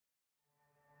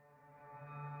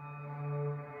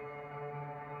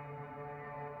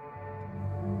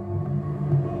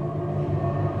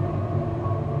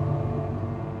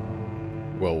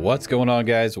What's going on,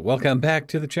 guys? Welcome back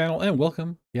to the channel and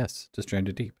welcome, yes, to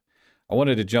Stranded Deep. I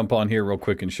wanted to jump on here real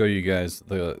quick and show you guys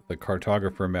the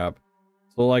cartographer map.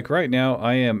 So like right now,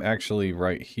 I am actually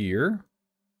right here.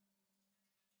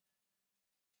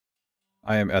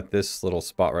 I am at this little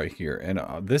spot right here,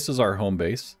 and this is our home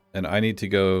base, and I need to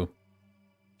go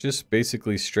just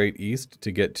basically straight east to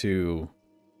get to,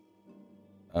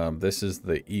 this is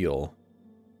the eel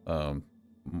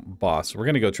boss. We're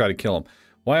going to go try to kill him.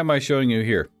 Why am I showing you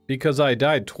here? Because I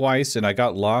died twice and I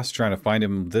got lost trying to find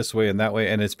him this way and that way,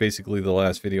 and it's basically the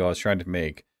last video I was trying to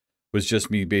make was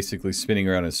just me basically spinning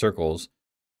around in circles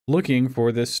looking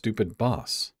for this stupid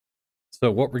boss. So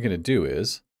what we're going to do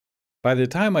is, by the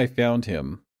time I found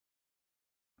him,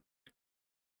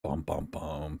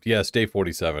 yes, day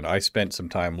 47, I spent some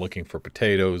time looking for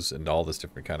potatoes and all this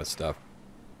different kind of stuff.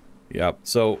 Yep,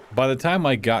 so by the time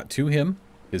I got to him,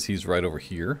 because he's right over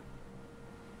here,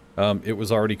 it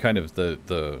was already kind of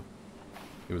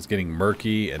it was getting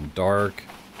murky and dark,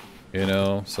 you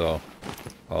know, so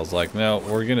I was like, no,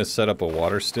 we're going to set up a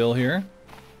water still here.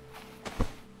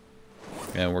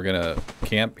 And we're going to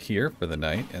camp here for the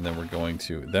night, and then we're going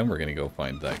to go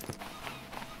find that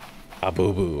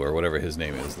Abubu, or whatever his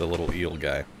name is, the little eel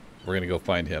guy. We're going to go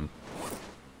find him.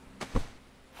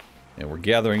 And we're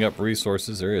gathering up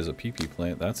resources. There is a pee-pee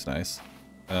plant. That's nice.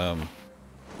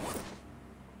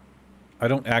 I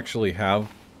don't actually have...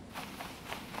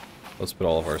 Let's put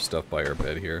all of our stuff by our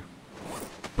bed here.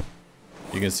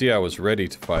 You can see I was ready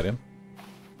to fight him.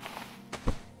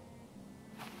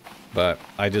 But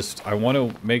I want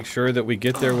to make sure that we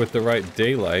get there with the right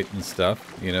daylight and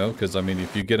stuff, you know, because, I mean,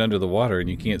 if you get under the water and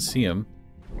you can't see him,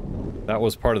 that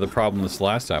was part of the problem this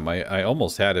last time. I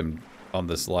almost had him on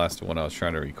this last one I was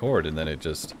trying to record, and then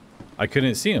I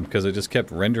couldn't see him because it just kept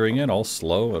rendering in all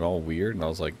slow and all weird, and I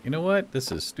was like, you know what,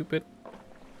 this is stupid.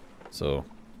 So,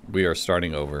 we are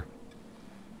starting over.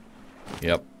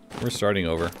 Yep, we're starting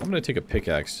over. I'm going to take a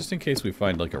pickaxe just in case we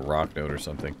find like a rock node or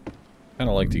something. Kind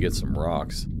of like to get some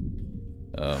rocks.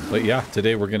 But yeah,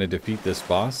 today we're going to defeat this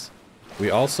boss.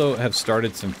 We also have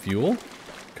started some fuel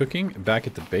cooking back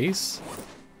at the base.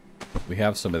 We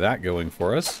have some of that going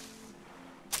for us.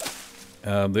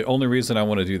 The only reason I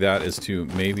want to do that is to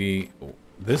maybe...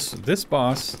 This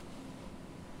boss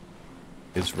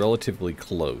is relatively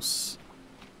close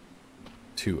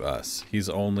to us. He's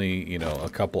only, you know, a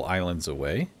couple islands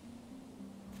away.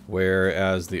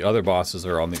 Whereas the other bosses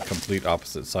are on the complete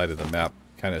opposite side of the map,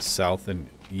 kind of south and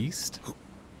east.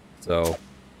 So,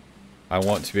 I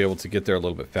want to be able to get there a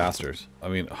little bit faster. I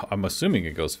mean, I'm assuming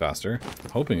it goes faster.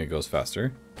 I'm hoping it goes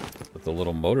faster with the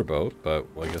little motorboat, but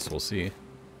well, I guess we'll see.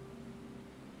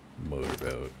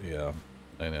 Motorboat, yeah,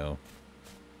 I know.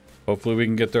 Hopefully we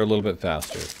can get there a little bit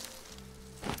faster.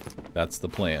 That's the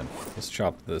plan. Let's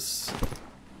chop this.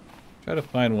 Try to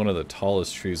find one of the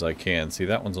tallest trees I can. See,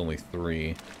 that one's only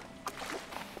 3.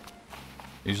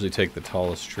 Usually take the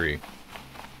tallest tree.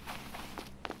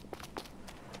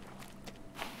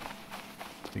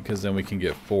 Because then we can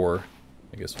get 4.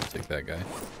 I guess we'll take that guy.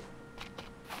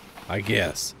 I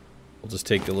guess. We'll just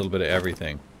take a little bit of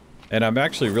everything. And I'm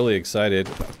actually really excited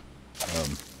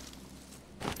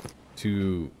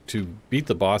to beat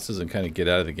the bosses and kind of get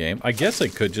out of the game. I guess I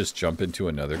could just jump into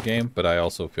another game, but I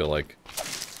also feel like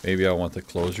maybe I want the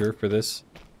closure for this,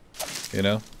 you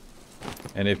know?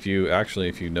 And if you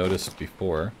noticed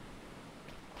before,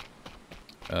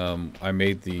 I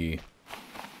made the...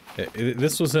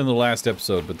 this was in the last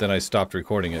episode, but then I stopped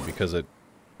recording it because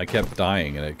I kept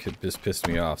dying and it just pissed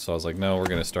me off. So I was like, no, we're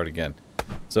going to start again.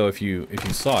 So if you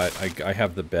saw it, I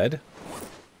have the bed.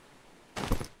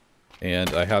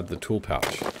 And I have the tool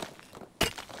pouch.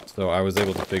 So I was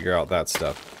able to figure out that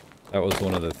stuff. That was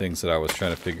one of the things that I was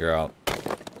trying to figure out.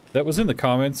 That was in the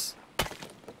comments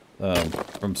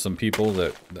from some people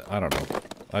that, I don't know.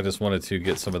 I just wanted to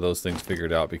get some of those things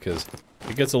figured out because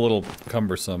it gets a little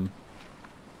cumbersome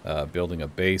building a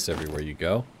base everywhere you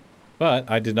go.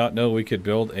 But I did not know we could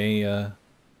build a...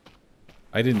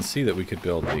 I didn't see that we could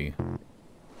build the...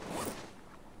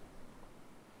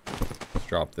 Let's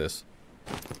drop this.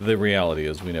 The reality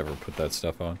is we never put that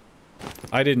stuff on.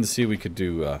 I didn't see we could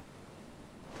do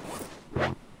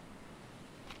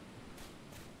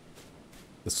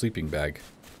the sleeping bag.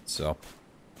 So,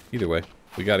 either way,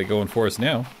 we got it going for us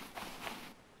now.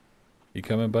 You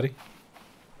coming, buddy?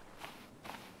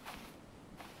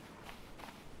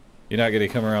 You're not going to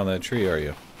come around that tree, are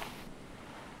you?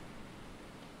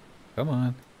 Come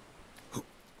on.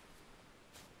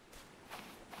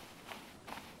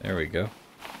 There we go.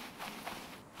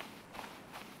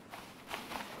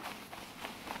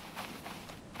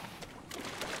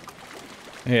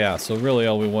 Yeah, so really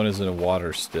all we want is in a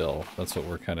water still. That's what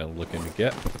we're kind of looking to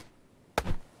get.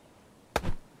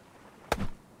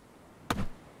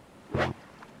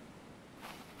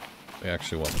 We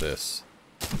actually want this.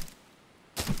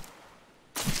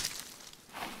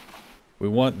 We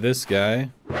want this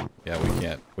guy. Yeah, we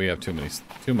can't. We have too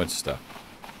much stuff.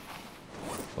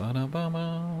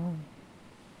 Ba-da-ba-ba.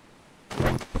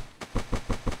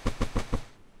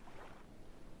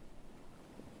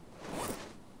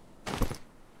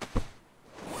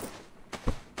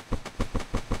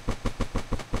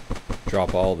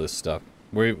 Drop all this stuff.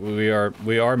 We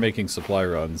are making supply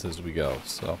runs as we go,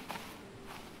 so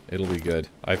it'll be good.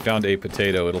 I found a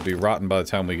potato. It'll be rotten by the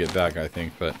time we get back, I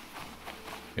think, but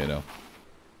you know,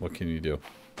 what can you do?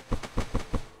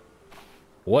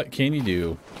 What can you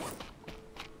do?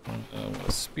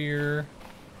 A spear.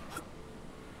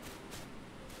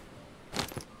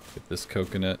 Get this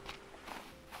coconut.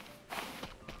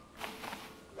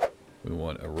 We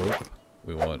want a rope.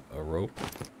 We want a rope.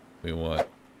 We want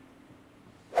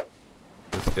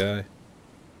this guy.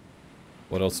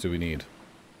 What else do we need?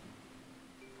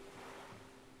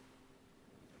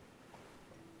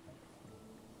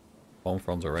 Palm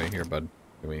fronds are right here, bud.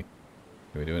 Can we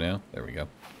do it now? There we go.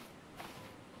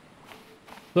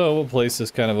 So we'll place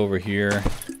this kind of over here,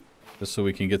 just so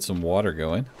we can get some water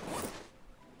going.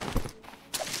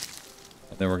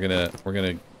 And then we're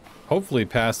gonna hopefully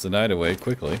pass the night away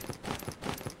quickly,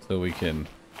 so we can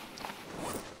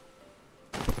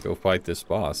go fight this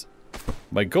boss.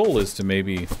 My goal is to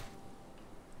maybe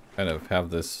kind of have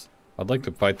this. I'd like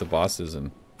to fight the bosses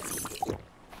and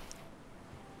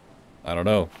I don't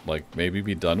know, like maybe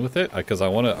be done with it, because I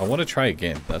wanna try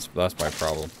again. That's my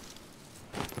problem.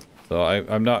 So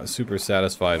I'm not super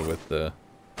satisfied with the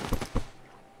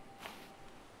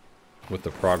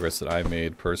progress that I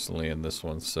made personally in this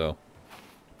one. So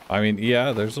I mean,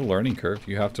 yeah, there's a learning curve.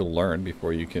 You have to learn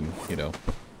before you can, you know.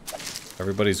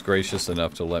 Everybody's gracious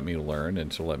enough to let me learn and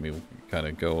to let me kind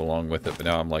of go along with it. But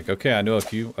now I'm like, okay, I know a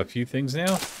few things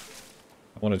now.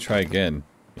 I want to try again,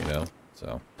 you know.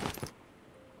 So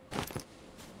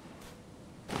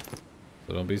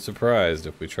don't be surprised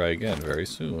if we try again very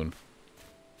soon.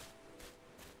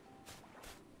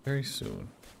 Very soon.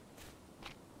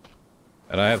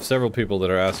 And I have several people that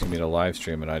are asking me to live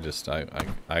stream, and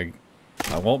I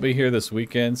won't be here this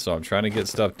weekend, so I'm trying to get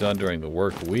stuff done during the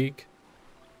work week.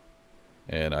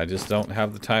 And I just don't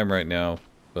have the time right now,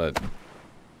 but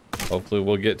hopefully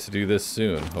we'll get to do this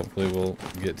soon. Hopefully we'll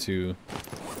get to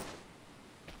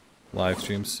live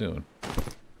stream soon.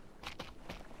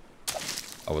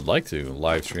 I would like to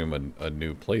live stream a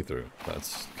new playthrough.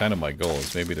 That's kind of my goal,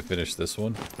 is maybe to finish this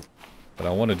one. But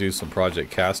I want to do some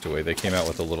Project Castaway. They came out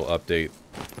with a little update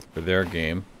for their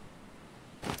game.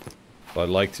 So I'd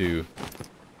like to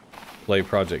play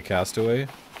Project Castaway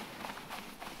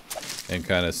and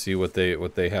kind of see what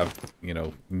they have, you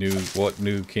know, what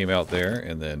new came out there,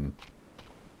 and then,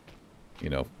 you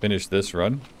know, finish this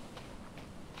run.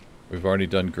 We've already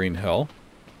done Green Hell.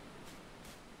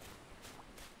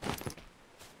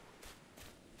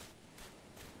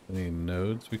 Any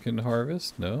nodes we can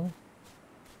harvest? No?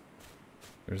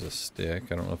 There's a stick.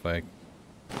 I don't know if I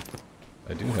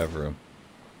do have room.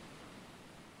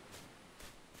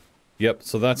 Yep,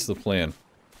 so that's the plan.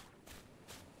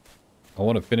 I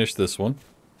want to finish this one.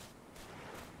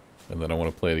 And then I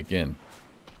want to play it again.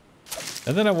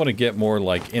 And then I want to get more,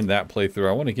 like, in that playthrough,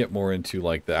 I want to get more into,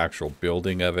 like, the actual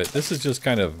building of it. This is just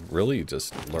kind of really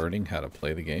just learning how to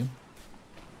play the game.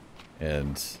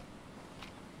 And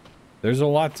there's a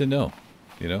lot to know,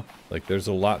 you know? Like, there's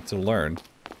a lot to learn.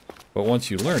 But once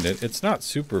you learn it, it's not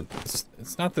super...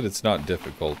 It's not that it's not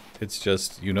difficult. It's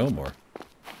just you know more.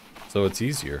 So it's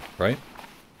easier, right?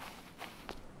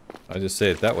 I just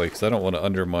say it that way because I don't want to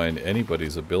undermine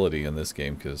anybody's ability in this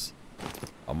game, because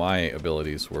my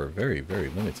abilities were very, very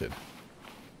limited.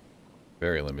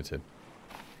 Very limited.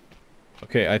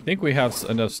 Okay, I think we have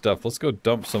enough stuff. Let's go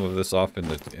dump some of this off in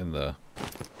the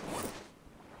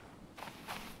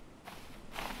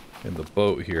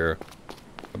boat here.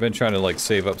 I've been trying to, like,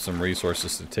 save up some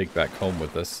resources to take back home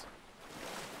with us.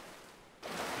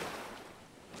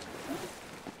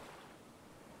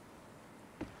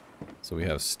 So we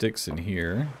have sticks in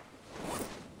here.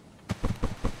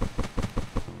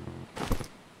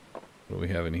 What do we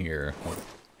have in here? Oh,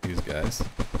 these guys.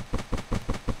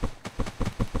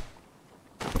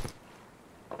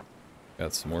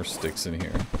 Got some more sticks in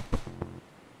here.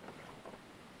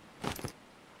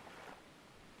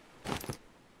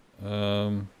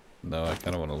 No, I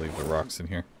kind of want to leave the rocks in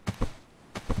here.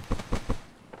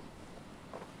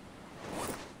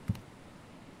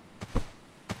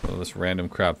 So this random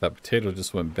crap. That potato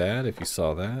just went bad, if you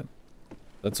saw that.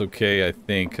 That's okay, I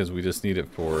think, because we just need it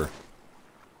for...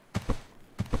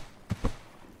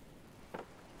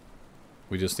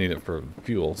 We just need it for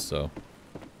fuel, so...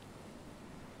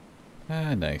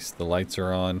 Ah, nice. The lights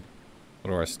are on. What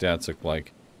do our stats look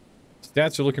like?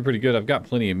 Stats are looking pretty good. I've got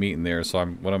plenty of meat in there, so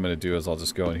what I'm going to do is I'll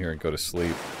just go in here and go to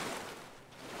sleep.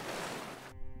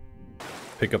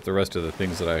 Pick up the rest of the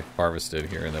things that I harvested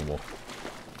here, and then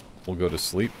we'll go to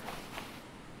sleep.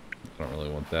 I don't really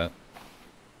want that.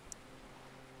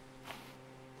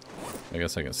 I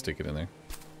guess I can stick it in there.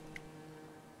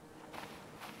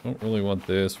 Don't really want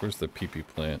this. Where's the pee-pee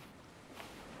plant?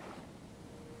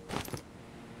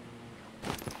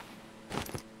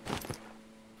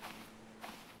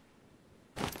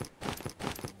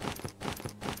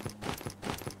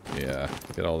 Yeah,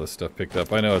 get all this stuff picked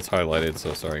up. I know it's highlighted,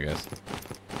 so sorry guys.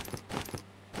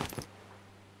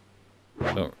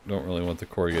 Don't really want the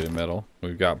corrugated metal.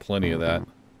 We've got plenty of that.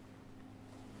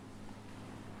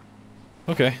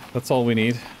 Okay, that's all we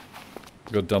need.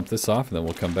 Go dump this off, and then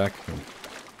we'll come back. And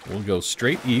we'll go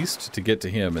straight east to get to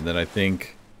him, and then I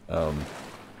think... I'm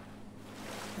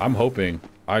hoping.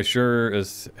 I sure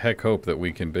as heck hope that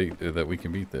we can beat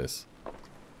this.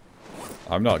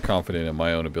 I'm not confident in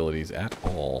my own abilities at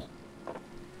all.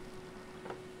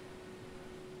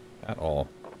 At all.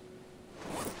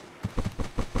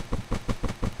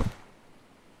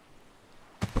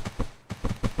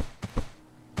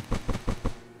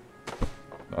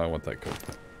 Oh, I want that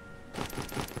cooked.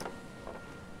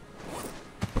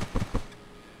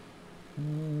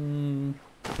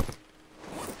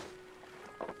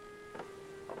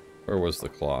 Where was the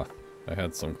cloth? I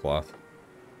had some cloth.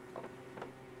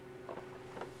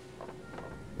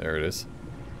 There it is.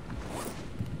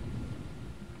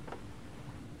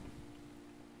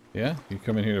 Yeah, you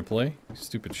come in here to play, you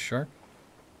stupid shark.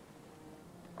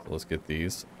 So let's get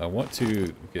these. I want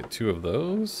to get 2 of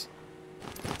those.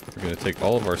 We're going to take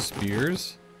all of our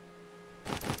spears.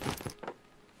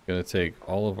 Going to take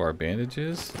all of our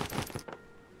bandages.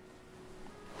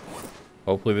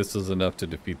 Hopefully this is enough to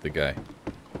defeat the guy.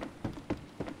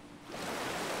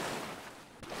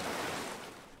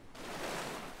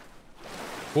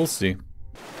 We'll see.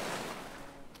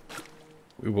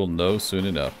 We will know soon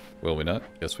enough. Will we not?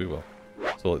 Yes, we will.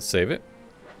 So let's save it.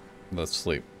 Let's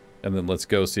sleep. And then let's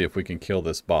go see if we can kill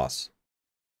this boss.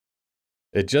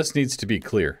 It just needs to be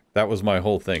clear. That was my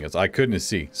whole thing, is I couldn't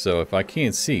see. So if I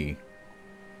can't see,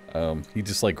 he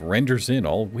just like renders in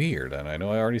all weird. And I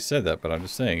know I already said that, but I'm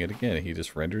just saying it again. He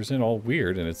just renders in all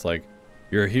weird, and it's like,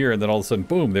 you're here, and then all of a sudden,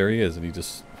 boom, there he is. And he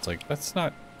just, it's like, that's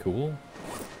not cool.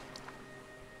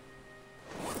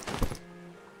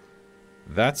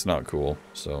 That's not cool,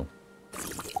 so.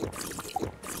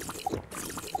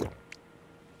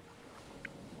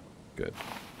 Good.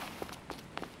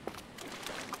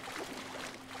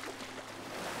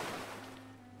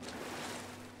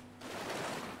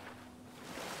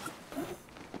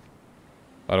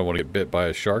 I don't want to get bit by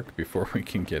a shark before we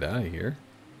can get out of here.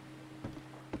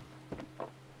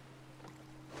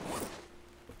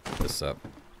 Put this up.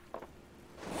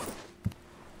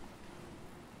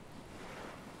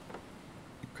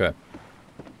 Okay.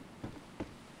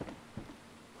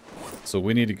 So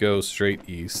we need to go straight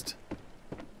east.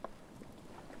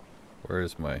 Where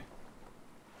is my...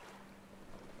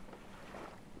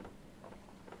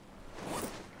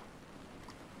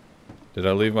 Did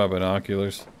I leave my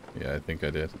binoculars? Yeah, I think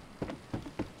I did.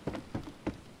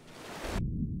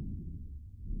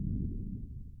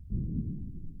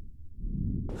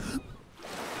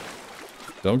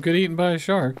 Don't get eaten by a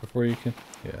shark before you can...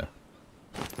 Yeah.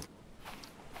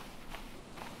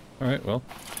 Alright, well.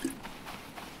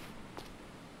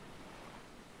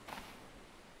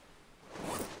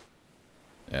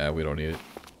 Yeah, we don't need it.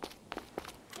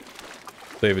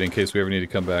 Save it in case we ever need to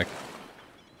come back.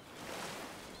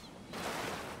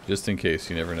 Just in case,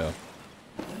 you never know.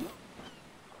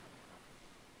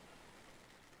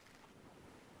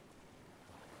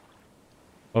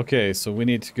 Okay, so we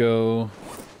need to go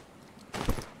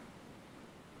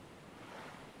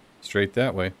straight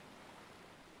that way.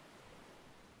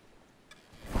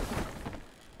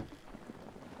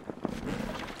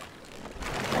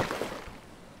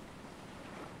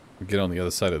 Get on the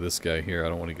other side of this guy here. I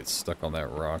don't want to get stuck on that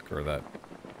rock or that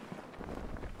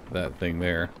thing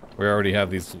there. We already have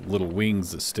these little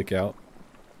wings that stick out.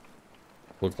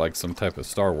 Look like some type of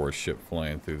Star Wars ship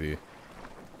flying through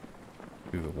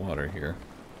the water here.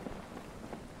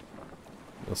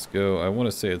 Let's go. I want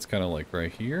to say it's kind of like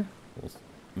right here.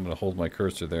 I'm going to hold my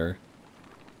cursor there.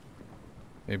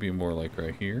 Maybe more like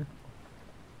right here.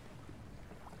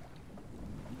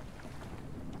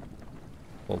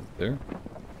 Hold it there.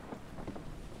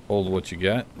 Hold what you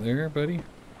got there, buddy.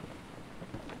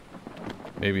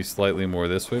 Maybe slightly more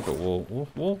this way, but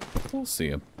we'll see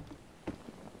him.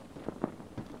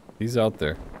 He's out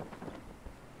there.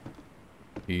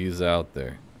 He's out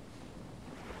there.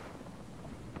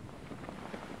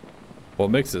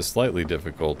 What makes it slightly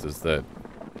difficult is that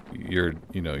you're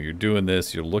doing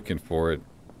this, you're looking for it,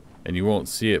 and you won't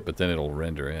see it, but then it'll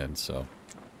render in, so.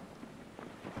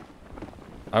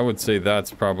 I would say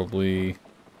that's probably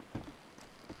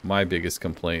my biggest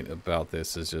complaint about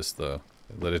this is just that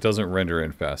it doesn't render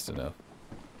in fast enough.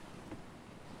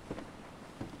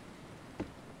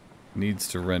 Needs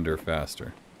to render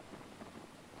faster.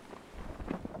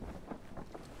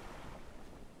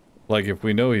 Like, if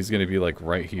we know he's going to be, like,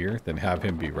 right here, then have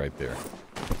him be right there.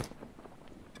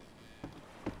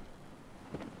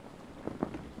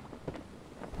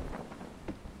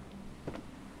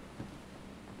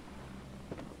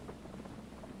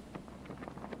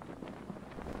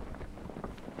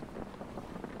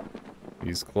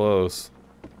 He's close.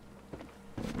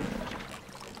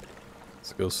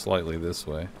 Let's go slightly this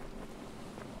way.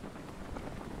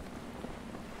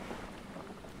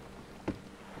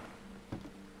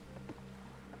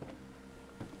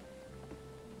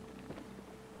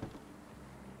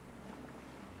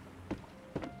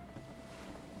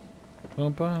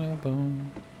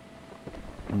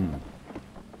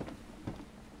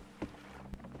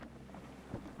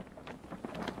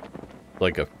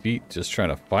 Like a feat just trying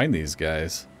to find these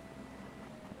guys.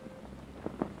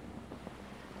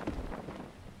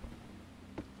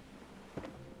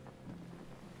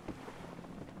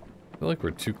 I feel like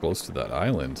we're too close to that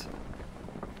island.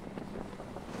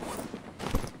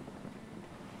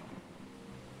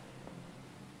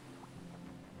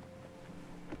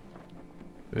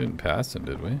 We didn't pass him,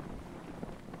 did we?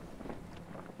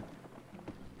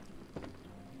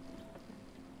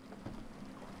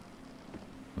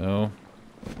 No.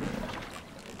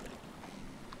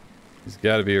 He's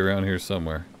got to be around here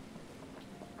somewhere.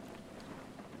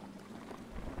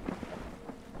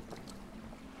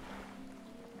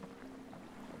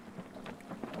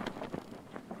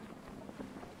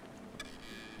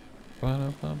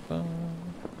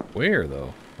 Where,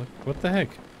 though? What the heck?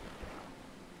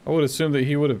 I would assume that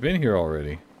he would have been here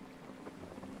already.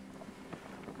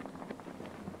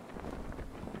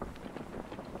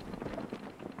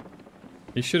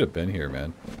 He should have been here,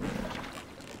 man.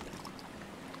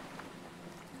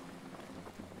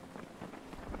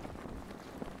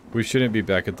 We shouldn't be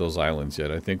back at those islands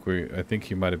yet. I think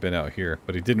he might have been out here,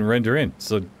 but he didn't render in.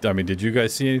 So, I mean, did you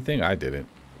guys see anything? I didn't.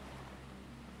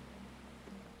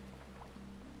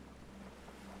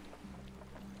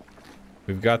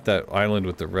 We've got that island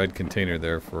with the red container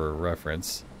there for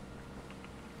reference.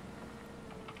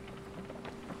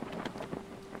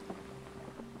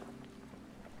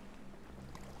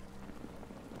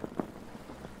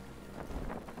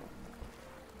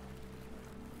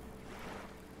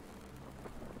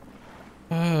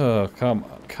 Oh, come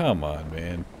on,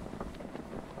 man.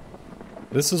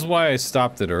 This is why I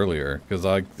stopped it earlier,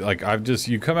 because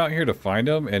you come out here to find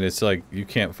him, and it's like, you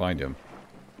can't find him.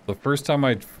 The first time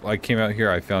I came out here,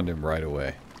 I found him right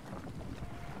away.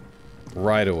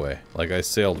 Right away. Like, I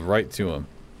sailed right to him.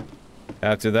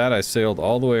 After that, I sailed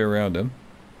all the way around him.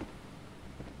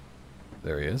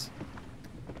 There he is.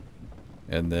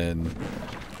 And then...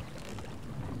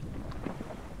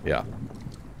 yeah.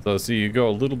 So, see, you go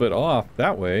a little bit off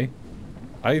that way.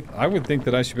 I would think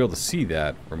that I should be able to see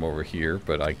that from over here,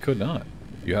 but I could not.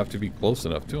 You have to be close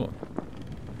enough to him.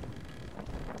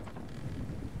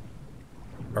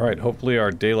 Alright, hopefully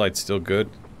our daylight's still good.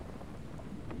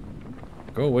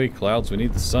 Go away, clouds. We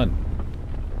need the sun.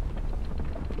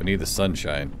 We need the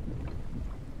sunshine.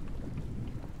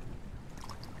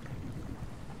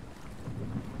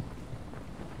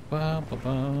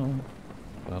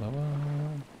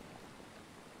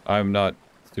 I'm not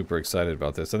super excited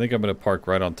about this. I think I'm going to park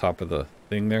right on top of the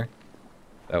thing there.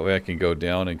 That way I can go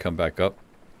down and come back up.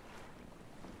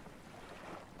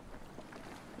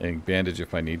 And bandage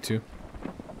if I need to.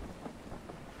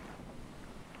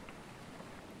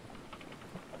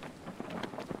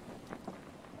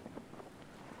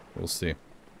 We'll see.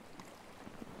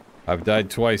 I've died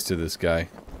twice to this guy.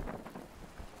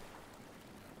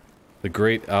 The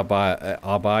great Abaia.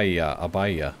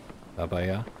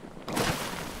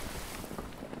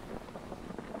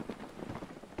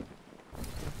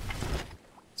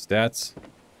 Stats.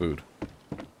 Food.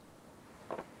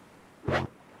 What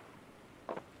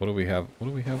do we have? What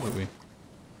do we have that we...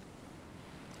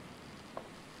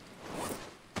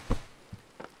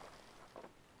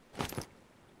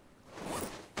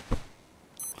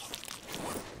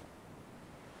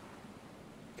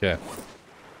 Okay.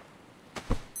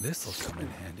 This'll come in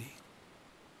handy.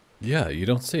 Yeah, you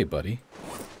don't say, buddy.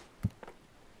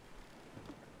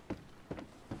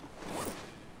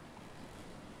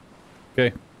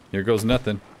 Okay, here goes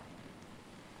nothing.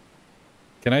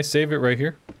 Can I save it right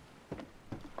here?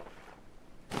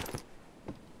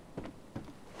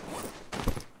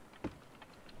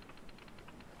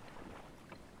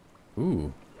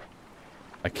 Ooh.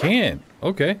 I can.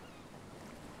 Okay.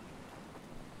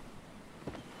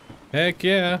 Heck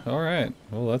yeah. Alright.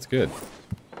 Well, that's good.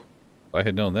 If I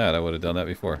had known that, I would have done that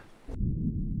before.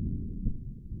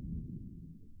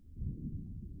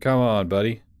 Come on,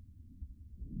 buddy.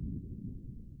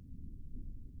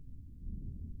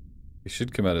 You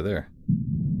should come out of there.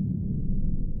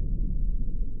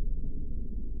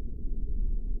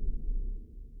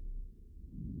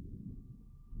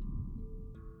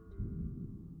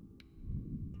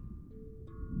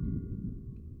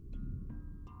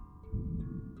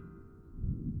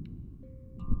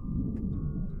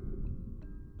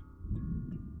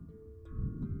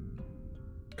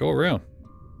 Go around.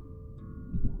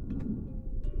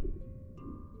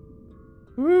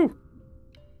 Woo!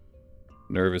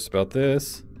 Nervous about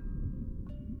this.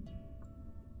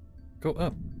 Go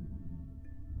up.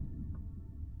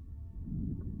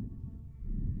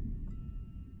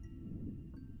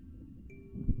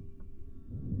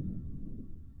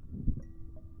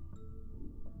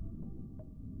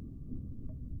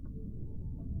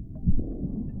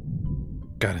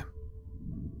 Got him.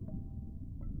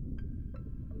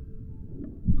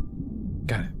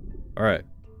 Got it. All right.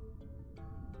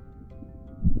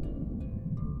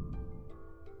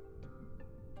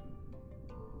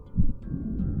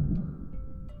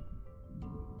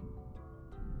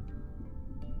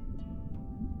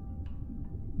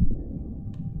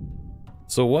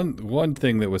 So one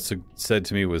thing that was said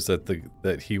to me was that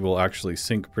that he will actually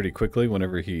sink pretty quickly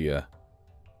whenever he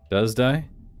does die.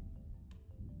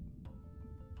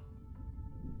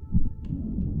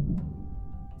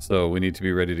 So we need to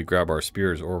be ready to grab our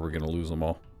spears or we're going to lose them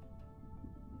all.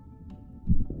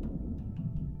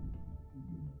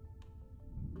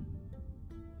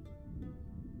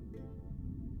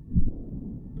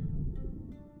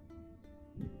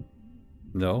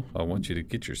 No, I want you to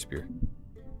get your spear.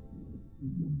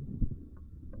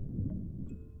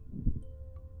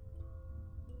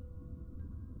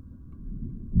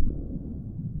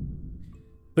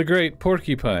 The great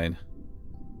porcupine.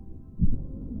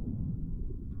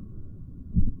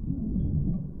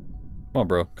 Come on,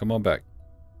 bro. Come on back.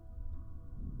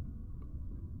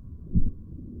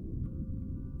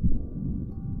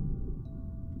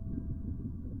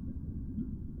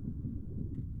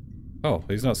 Oh,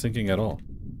 he's not sinking at all.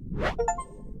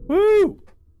 Woo!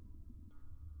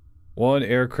 One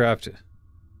aircraft.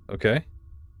 Okay.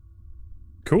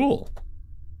 Cool.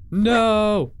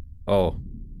 No! Oh.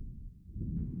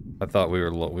 I thought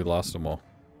we lost them all.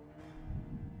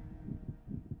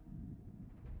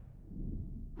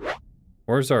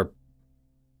 Where's our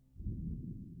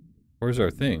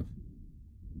thing?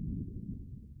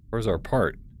 Where's our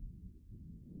part?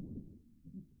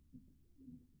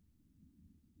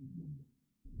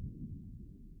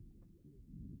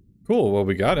 Cool, well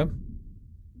we got him.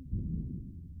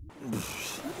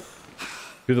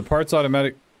 Do the parts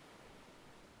automatically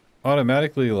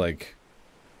like...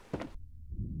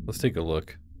 Let's take a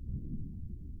look.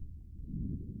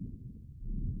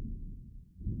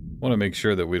 Want to make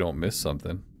sure that we don't miss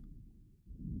something.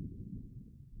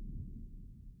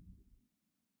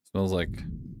 Smells like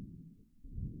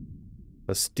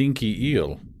a stinky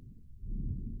eel.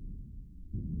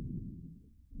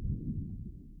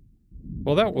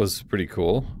 Well, that was pretty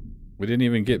cool. We didn't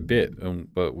even get bit,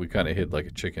 but we kind of hid like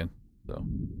a chicken. So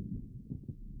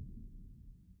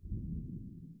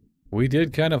we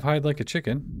did kind of hide like a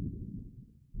chicken.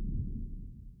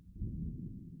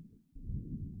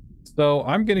 So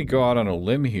I'm going to go out on a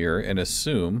limb here and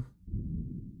assume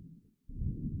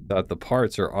that the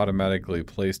parts are automatically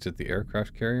placed at the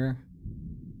aircraft carrier.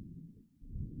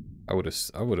 I would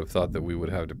have thought that we would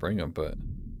have to bring them, but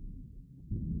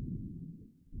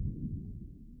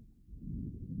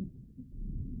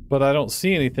I don't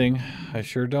see anything. I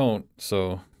sure don't.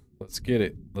 So let's get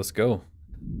it. Let's go.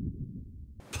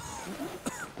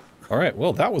 All right.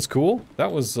 Well, that was cool.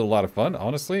 That was a lot of fun.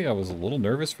 Honestly, I was a little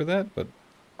nervous for that, but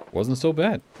wasn't so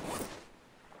bad.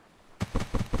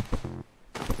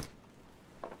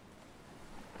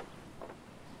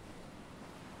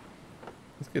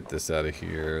 Let's get this out of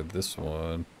here. This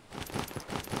one.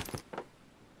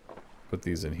 Put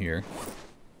these in here.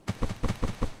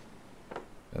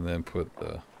 And then put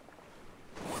the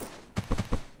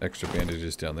extra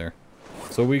bandages down there.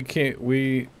 So we can't,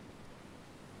 what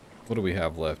do we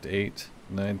have left? 8,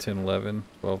 9, 10, 11,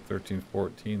 12, 13,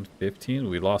 14, 15.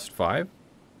 We lost 5?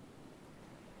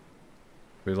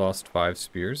 We lost 5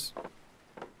 spears.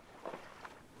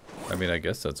 I mean, I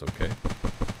guess that's okay.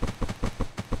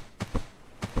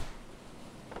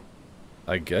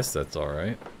 I guess that's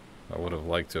alright. I would have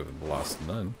liked to have lost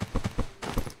none.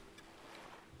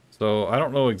 So, I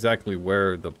don't know exactly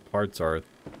where the parts are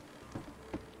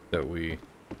that we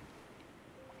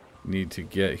need to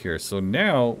get here. So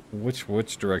now,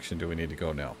 which direction do we need to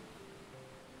go now?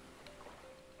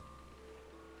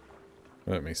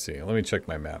 Let me see. Let me check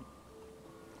my map.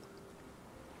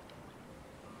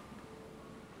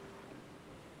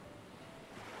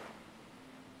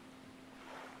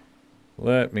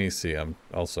 Let me see. I'm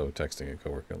also texting a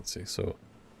coworker. Let's see. So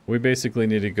we basically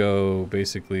need to go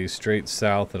basically straight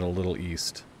south and a little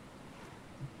east.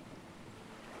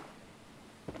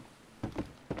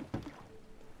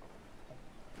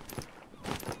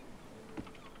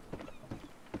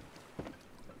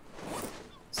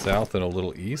 South and a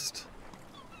little east.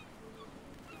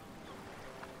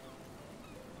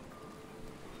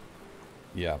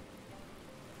 Yeah.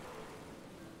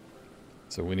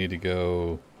 So we need to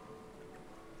go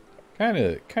kind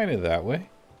of that way.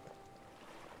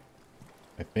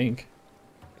 I think.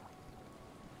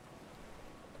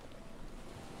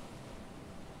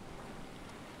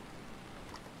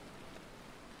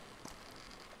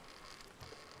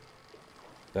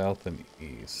 South and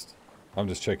east. I'm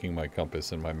just checking my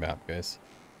compass and my map, guys.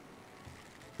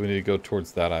 We need to go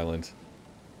towards that island.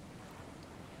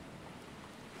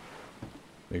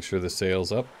 Make sure the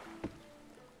sail's up.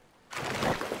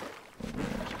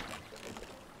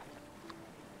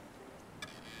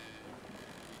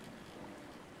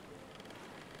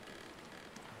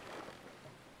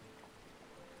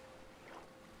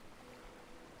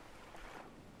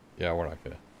 Yeah,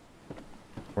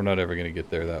 we're not ever gonna get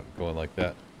there going like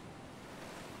that.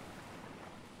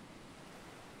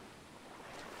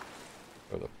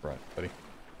 Go to the front, buddy.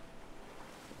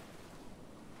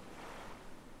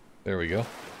 There we go.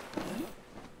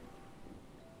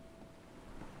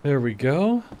 There we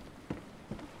go.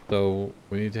 So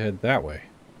we need to head that way.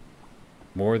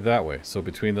 More that way. So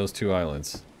between those two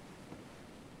islands.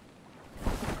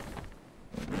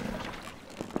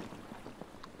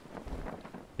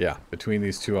 Yeah, between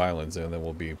these two islands, and then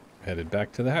we'll be headed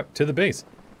back to the base.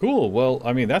 Cool. Well,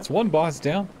 I mean, that's one boss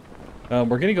down.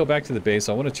 We're gonna go back to the base.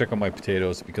 I want to check on my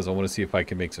potatoes because I want to see if I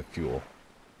can make some fuel.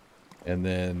 And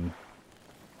then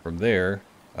from there,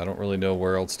 I don't really know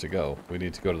where else to go. We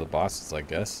need to go to the bosses, I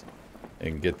guess,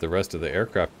 and get the rest of the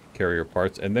aircraft carrier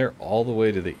parts, and they're all the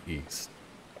way to the east.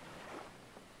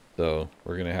 So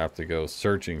we're gonna have to go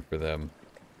searching for them.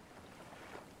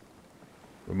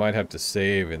 We might have to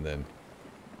save and then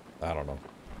I don't know.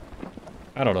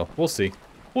 I don't know. We'll see.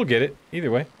 We'll get it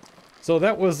either way. So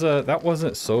that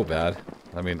wasn't so bad.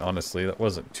 I mean, honestly, that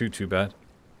wasn't too bad.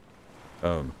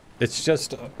 It's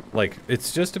just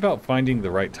it's just about finding the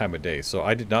right time of day. So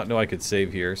I did not know I could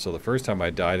save here. So the first time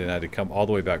I died and I had to come all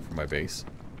the way back from my base.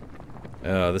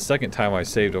 The second time I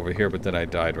saved over here, but then I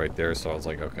died right there. So I was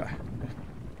like, okay.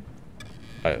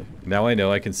 Now I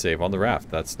know I can save on the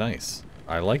raft. That's nice.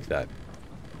 I like that.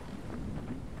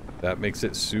 That makes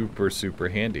it super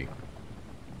handy.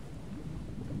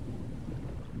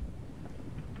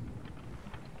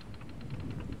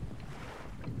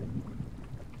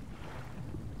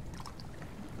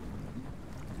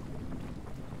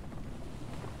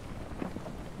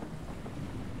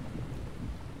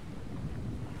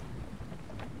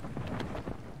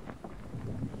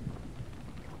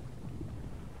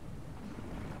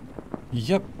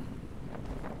 Yep.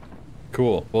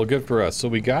 Cool. Well, good for us. So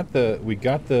we got the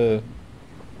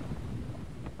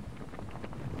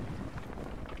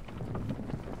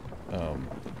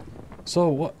so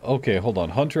what? Okay, hold on.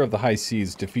 Hunter of the High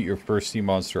Seas, defeat your first sea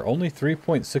monster. Only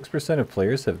 3.6% of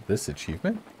players have this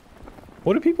achievement?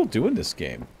 What do people do in this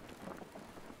game?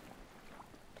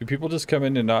 Do people just come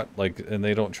in and not and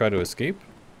they don't try to escape?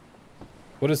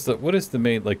 What is the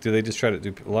main, do they just try to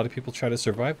do, a lot of people try to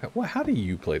survive? How do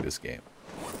you play this game?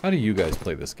 How do you guys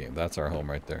play this game? That's our home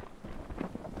right there.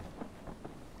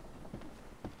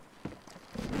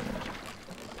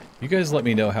 You guys let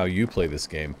me know how you play this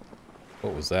game.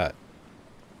 What was that?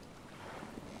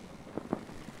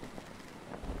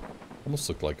 Almost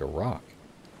looked like a rock.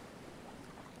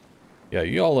 Yeah,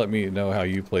 you all let me know how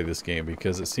you play this game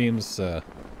because it seems,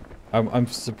 I'm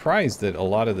surprised that a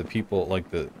lot of the people, like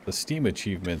the Steam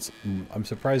achievements, I'm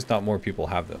surprised not more people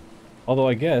have them. Although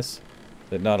I guess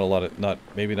that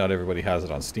maybe not everybody has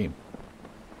it on Steam.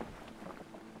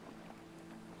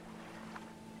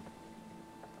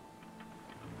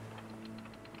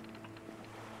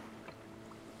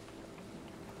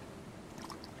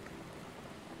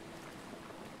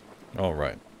 All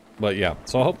right. But yeah,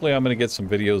 so hopefully I'm going to get some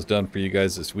videos done for you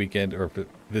guys this weekend, or for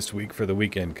this week for the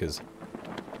weekend, because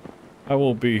I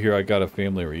won't be here. I got a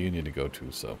family reunion to go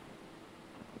to, so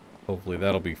hopefully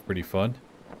that'll be pretty fun.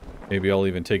 Maybe I'll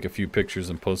even take a few pictures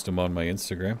and post them on my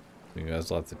Instagram. You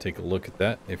guys will have to take a look at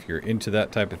that if you're into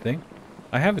that type of thing.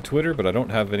 I have a Twitter, but I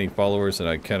don't have any followers, and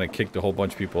I kind of kicked a whole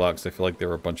bunch of people out because I feel like they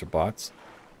were a bunch of bots.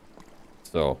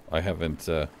 So I haven't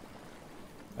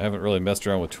really messed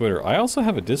around with Twitter. I also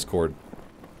have a Discord.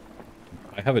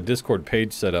 I have a Discord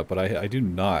page set up, but I do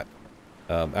not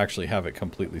actually have it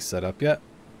completely set up yet.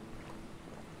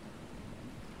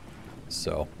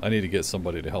 So I need to get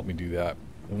somebody to help me do that.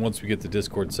 And once we get the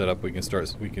Discord set up, we can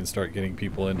start getting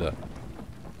people in to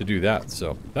do that.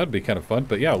 So that'd be kind of fun.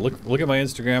 But yeah, look at my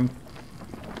Instagram.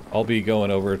 I'll be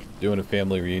going over doing a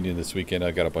family reunion this weekend.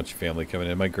 I got a bunch of family coming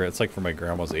in. It's like for my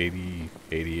grandma's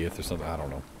 80th or something. I don't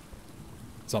know.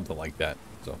 Something like that.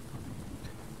 So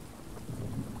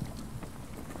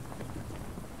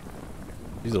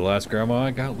she's the last grandma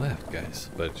I got left, guys.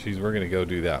 But we're gonna go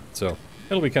do that. So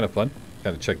it'll be kind of fun.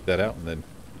 Kind of check that out and then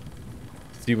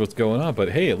see what's going on.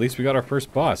 But hey, at least we got our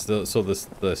first boss. So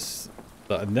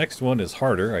the next one is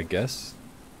harder, I guess.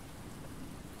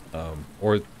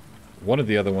 Or one of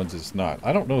the other ones is not.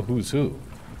 I don't know who's who.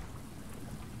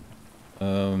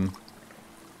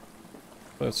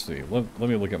 Let's see. Let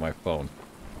me look at my phone.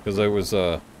 Because I was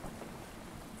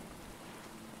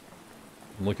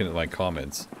looking at my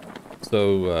comments.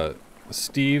 So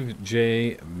Steve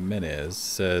J. Menez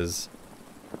says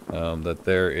that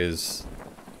there is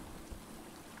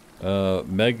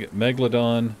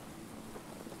Megalodon,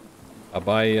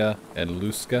 Abaia, and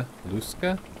Luska?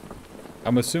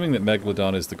 I'm assuming that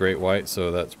Megalodon is the great white, so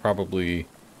that's probably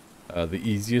the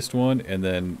easiest one. And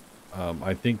then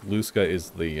I think Luska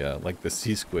is the like the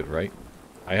sea squid, right?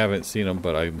 I haven't seen them,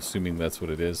 but I'm assuming that's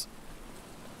what it is.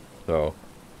 So,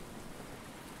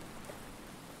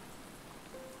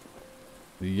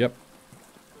 yep.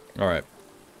 All right.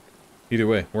 Either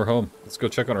way, we're home. Let's go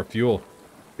check on our fuel,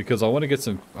 because I want to get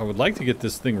some. I would like to get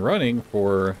this thing running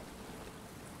for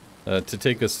to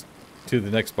take us to the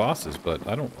next bosses, but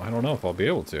I don't know if I'll be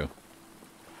able to.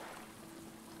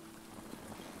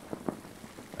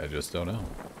 I just don't know.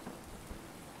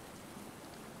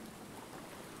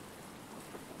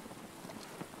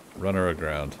 Runner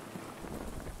aground.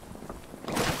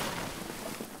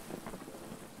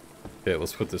 Okay,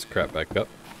 let's put this crap back up.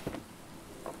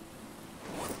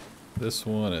 This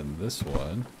one and this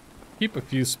one. Keep a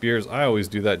few spears. I always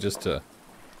do that just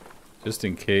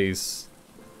in case.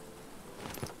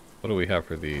 What do we have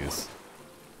for these?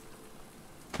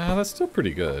 Ah, that's still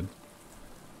pretty good.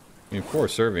 I mean, 4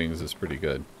 servings is pretty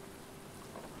good.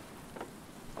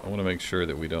 I want to make sure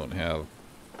that we don't have...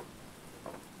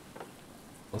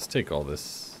 Let's take all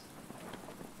this.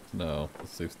 No,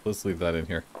 let's leave that in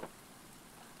here.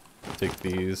 Take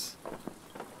these.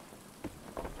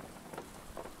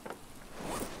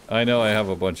 I know I have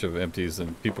a bunch of empties,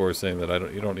 and people are saying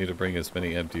that you don't need to bring as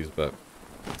many empties, but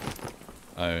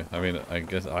I mean, I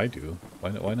guess I do.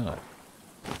 Why not?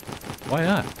 Why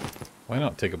not? Why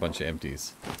not take a bunch of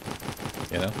empties?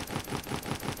 You know?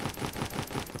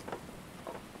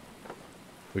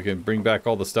 We can bring back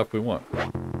all the stuff we want.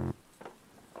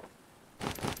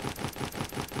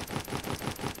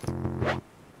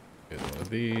 Get one of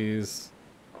these.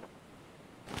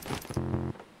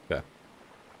 Okay.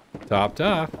 Topped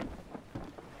off.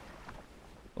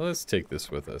 Let's take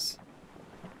this with us,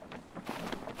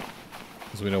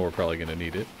 because we know we're probably going to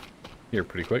need it here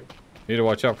pretty quick. Need to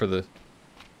watch out for the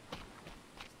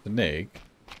snake.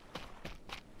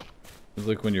 It's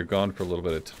like when you're gone for a little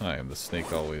bit of time, the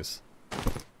snake always...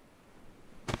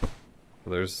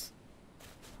 There's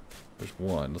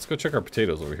one. Let's go check our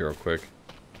potatoes over here real quick.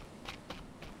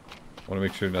 I want to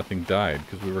make sure nothing died,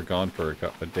 because we were gone for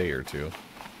a day or two.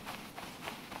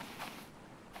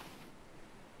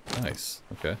 Nice.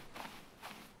 Okay.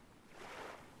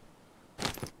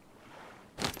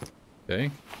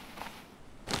 Okay.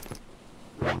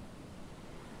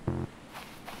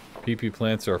 PP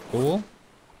plants are full.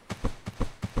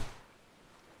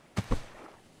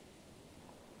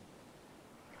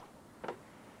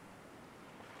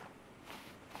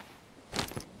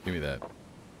 Give me that.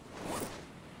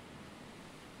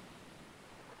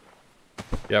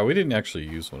 Yeah, we didn't actually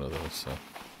use one of those, so.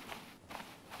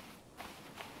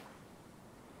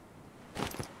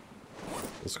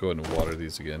 Let's go ahead and water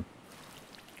these again.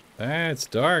 Ah, it's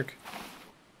dark.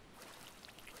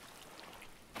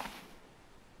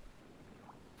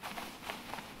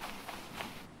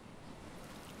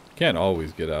 Can't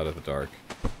always get out of the dark.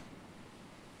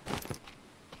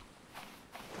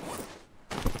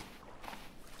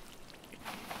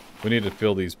 We need to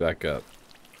fill these back up.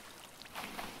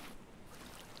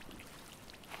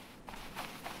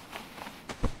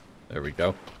 There we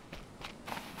go.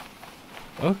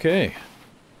 Okay.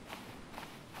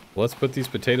 Let's put these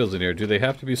potatoes in here. Do they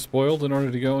have to be spoiled in order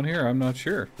to go in here? I'm not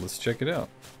sure. Let's check it out.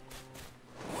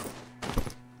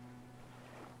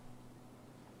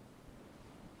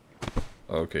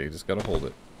 Okay, you just gotta hold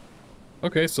it.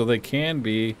 Okay, so they can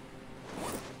be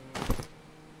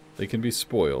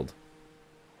spoiled.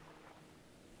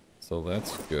 So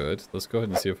that's good. Let's go ahead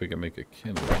and see if we can make a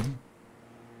kindling.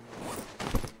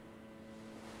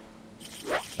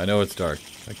 I know it's dark.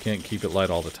 I can't keep it light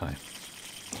all the time.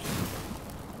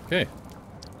 Okay.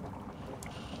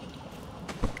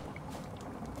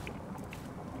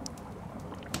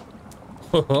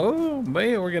 Oh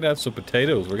man, we're gonna have some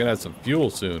potatoes. We're gonna have some fuel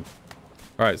soon.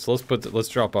 All right, so let's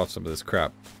drop off some of this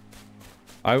crap.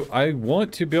 I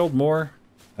want to build more,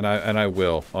 and I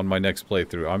will on my next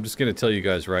playthrough. I'm just gonna tell you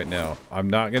guys right now. I'm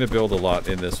not gonna build a lot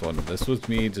in this one. This was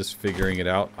me just figuring it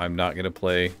out. I'm not gonna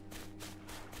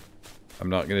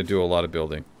do a lot of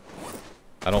building.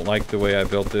 I don't like the way I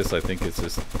built this. I think it's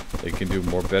just, it can do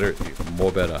more better.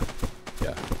 Yeah,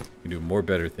 you can do more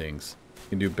better things. You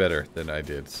can do better than I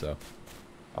did, so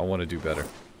I want to do better.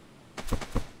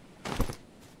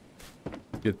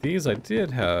 Get these, I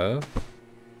did have.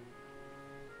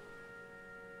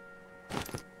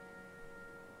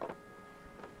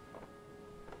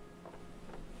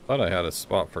 Thought I had a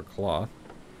spot for cloth.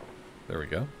 There we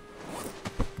go.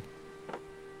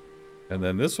 And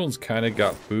then this one's kind of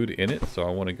got food in it, so I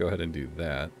want to go ahead and do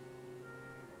that.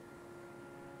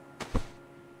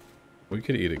 We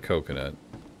could eat a coconut.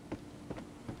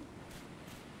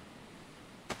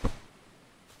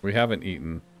 We haven't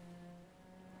eaten.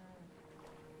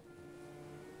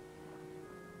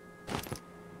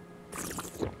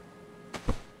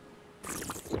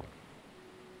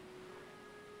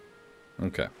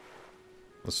 Okay.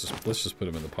 Let's just put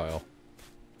them in the pile.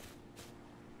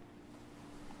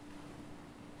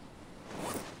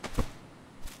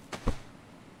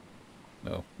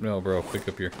 No, bro, pick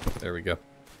up your... There we go.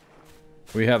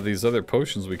 We have these other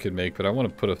potions we could make, but I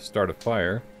want to start a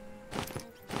fire.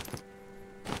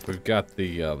 We've got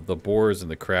the boars and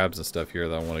the crabs and stuff here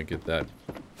that I want to get that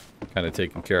kind of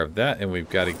taken care of. That, and we've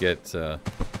got to get...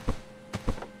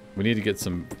 we need to get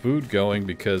some food going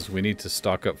because we need to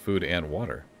stock up food and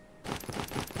water.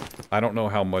 I don't know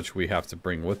how much we have to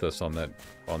bring with us on that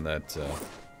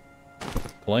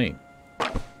plane.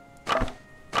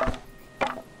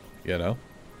 You know?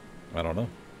 I don't know.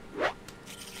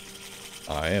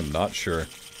 I am not sure.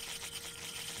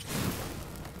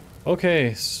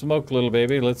 Okay, smoke, little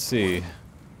baby. Let's see.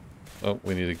 Oh,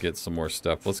 we need to get some more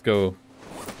stuff. Let's go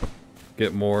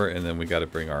get more, and then we got to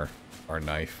bring our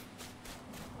knife.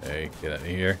 Hey, get out of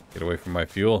here. Get away from my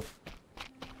fuel.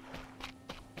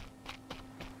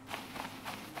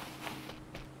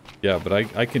 Yeah, but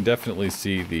I can definitely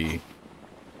see the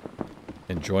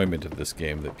enjoyment of this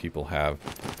game that people have.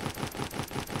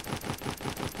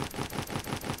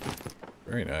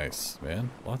 Very nice, man.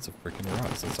 Lots of freaking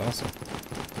rocks. That's awesome.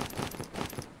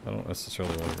 I don't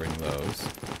necessarily want to bring those.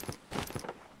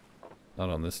 Not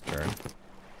on this turn.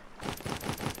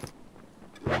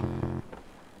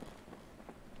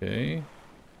 Okay.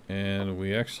 And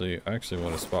I actually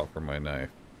want a spot for my knife.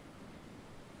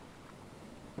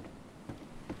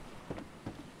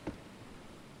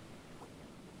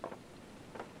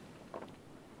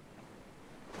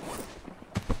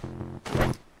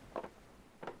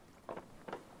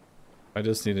 I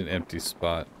just need an empty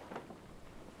spot.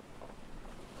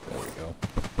 There we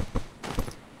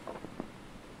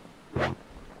go.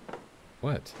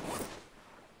 What?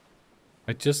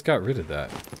 I just got rid of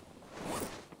that.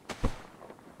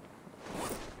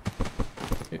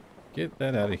 Get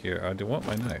that out of here. I do want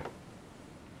my knife.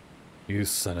 You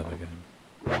son of a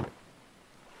gun.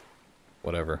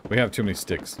 Whatever. We have too many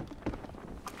sticks.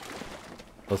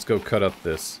 Let's go cut up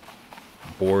this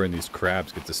boar and these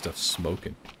crabs. Get this stuff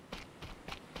smoking.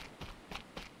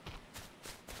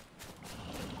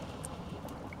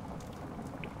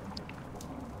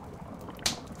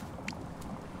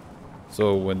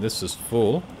 So when this is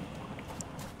full,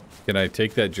 can I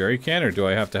take that jerry can, or do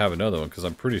I have to have another one? Because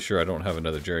I'm pretty sure I don't have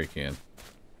another jerry can.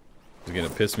 It's going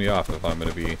to piss me off if I'm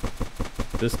going to be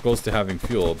this close to having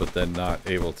fuel, but then not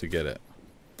able to get it.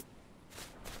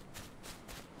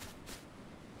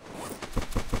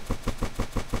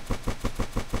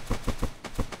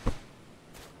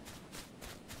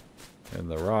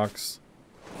 And the rocks.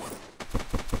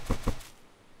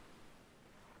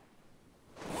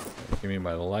 Give me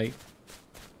my light.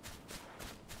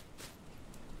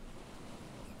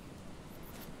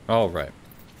 All right.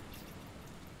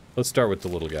 Let's start with the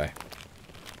little guy.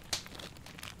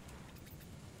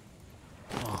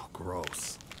 Oh,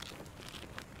 gross.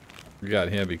 We got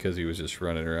him because he was just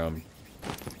running around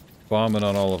bombing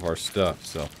on all of our stuff,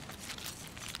 so. I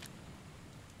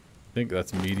think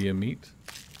that's medium meat.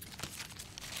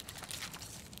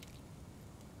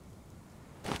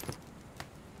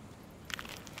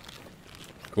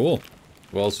 Cool.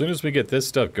 Well, as soon as we get this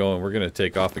stuff going, we're going to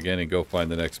take off again and go find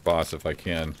the next boss if I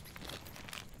can.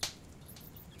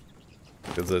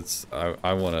 Because it's,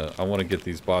 I want to get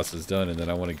these bosses done, and then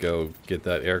I want to go get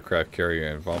that aircraft carrier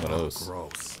and Vominos. Oh,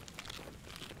 gross.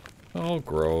 Oh,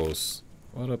 gross.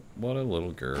 What a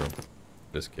little girl.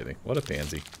 Just kidding. What a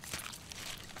pansy.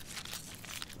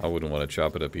 I wouldn't want to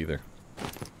chop it up either.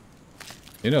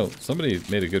 You know, somebody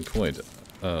made a good point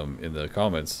in the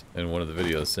comments in one of the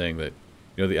videos saying that,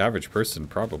 you know, the average person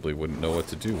probably wouldn't know what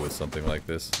to do with something like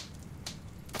this.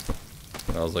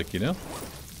 And I was like, you know,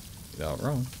 you're not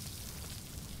wrong.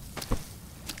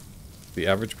 The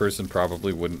average person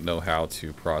probably wouldn't know how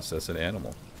to process an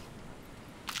animal.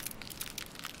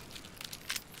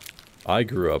 I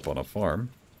grew up on a farm,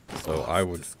 so I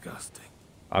would... Disgusting.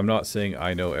 I'm not saying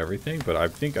I know everything, but I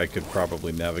think I could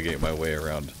probably navigate my way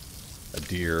around a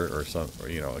deer or or,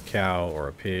 you know, a cow or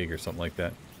a pig or something like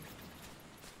that.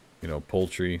 You know,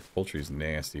 poultry. Poultry's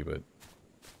nasty, but...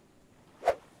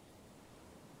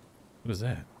 What is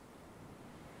that?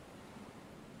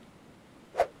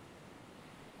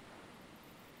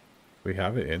 We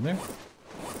have it in there?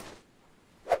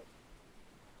 What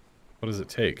does it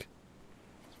take?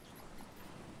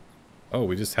 Oh,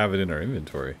 we just have it in our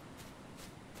inventory.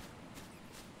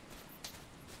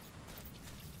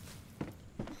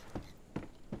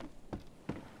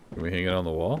 Can we hang it on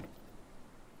the wall?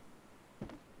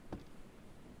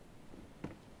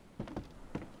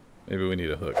 Maybe we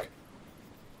need a hook.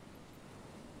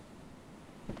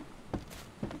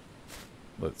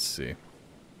 Let's see.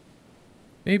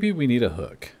 Maybe we need a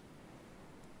hook.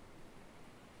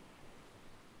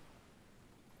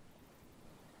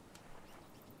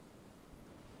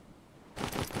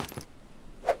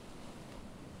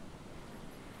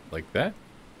 Like that?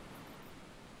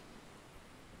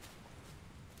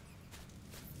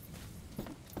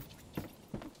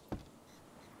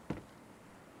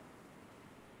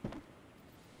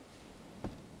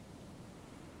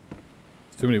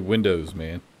 Too many windows,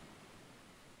 man.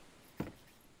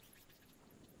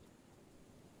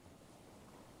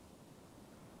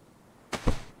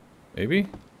 Maybe?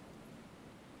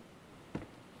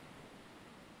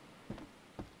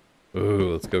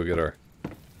 Ooh, let's go get our...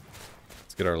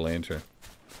 Let's get our lantern.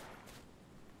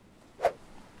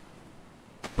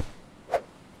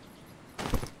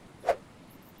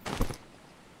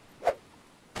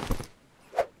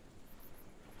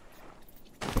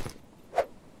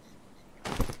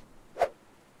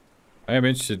 I am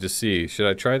interested to see. Should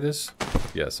I try this?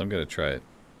 Yes, I'm going to try it.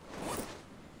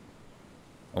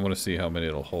 I want to see how many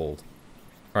it'll hold.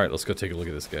 Alright, let's go take a look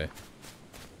at this guy.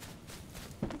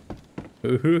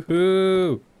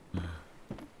 Hoo-hoo-hoo!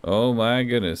 Oh my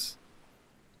goodness.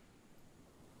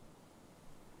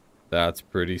 That's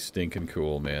pretty stinking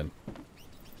cool, man.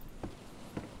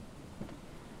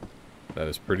 That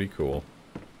is pretty cool.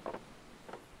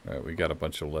 Alright, we got a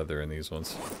bunch of leather in these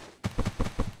ones.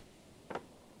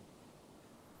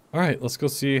 Alright, let's go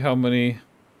see how many...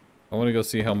 I want to go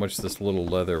see how much this little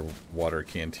leather water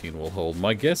canteen will hold.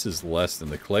 My guess is less than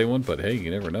the clay one, but hey,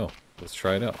 you never know. Let's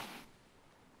try it out.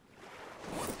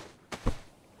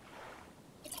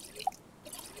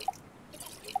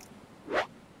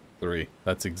 Three.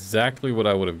 That's exactly what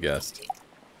I would have guessed.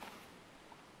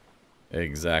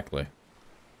 Exactly.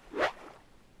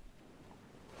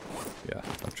 Yeah,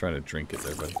 I'm trying to drink it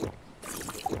there, buddy.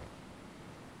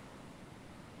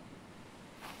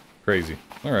 Crazy.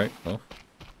 Alright, well.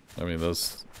 I mean,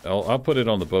 those... I'll put it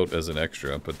on the boat as an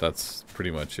extra, but that's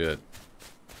pretty much it.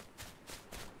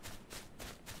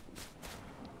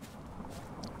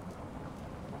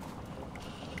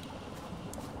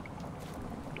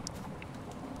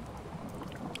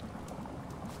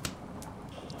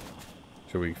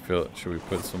 Should we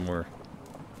put some more?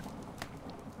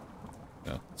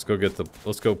 No. Let's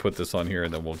go put this on here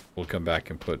and then we'll come back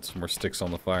and put some more sticks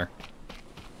on the fire.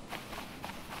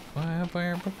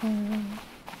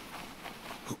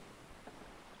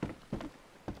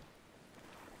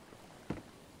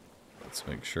 Let's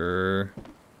make sure.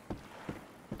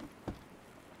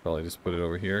 Probably just put it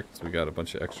over here because we got a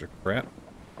bunch of extra crap.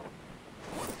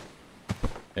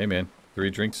 Hey man, 3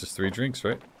 drinks is 3 drinks,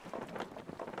 right?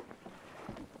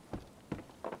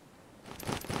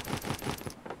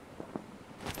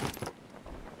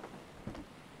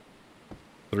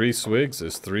 3 swigs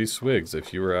is 3 swigs.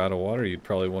 If you were out of water, you'd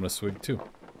probably want to swig too.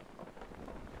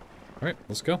 Alright,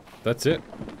 let's go. That's it.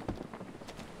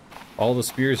 All the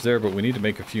spears there, but we need to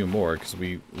make a few more, because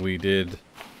we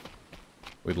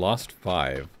lost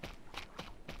 5.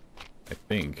 I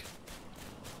think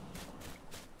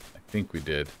we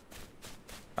did.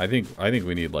 I think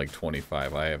we need like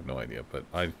 25. I have no idea, but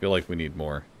I feel like we need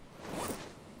more.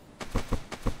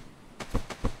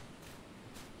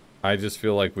 I just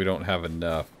feel like we don't have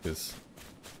enough, because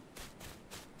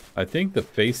I think the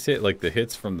face hit, like the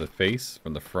hits from the face,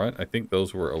 from the front, I think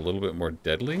those were a little bit more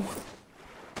deadly.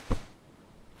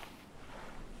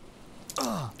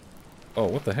 Oh,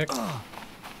 what the heck?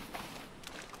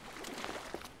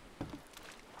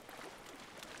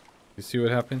 You see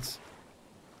what happens?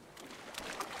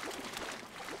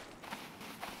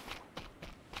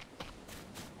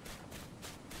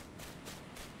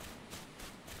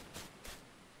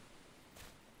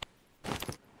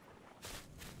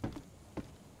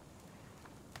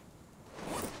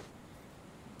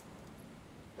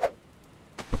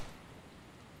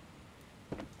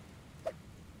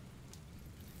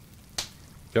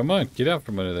 Come on, get out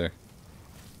from under there.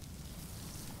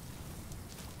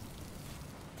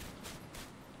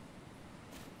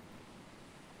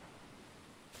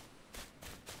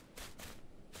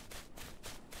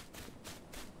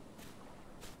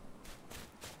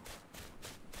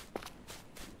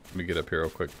 Let me get up here real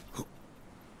quick.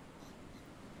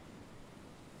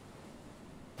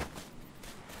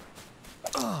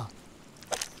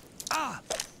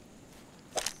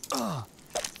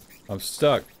 I'm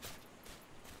stuck.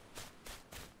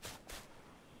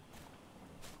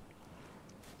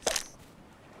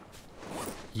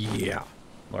 Yeah.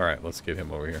 Alright, let's get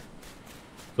him over here.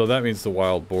 So that means the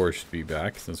wild boar should be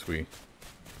back, since we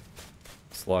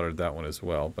slaughtered that one as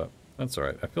well, but that's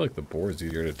alright. I feel like the boar is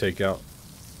easier to take out.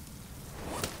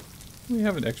 We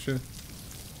have an extra.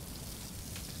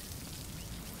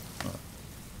 Oh.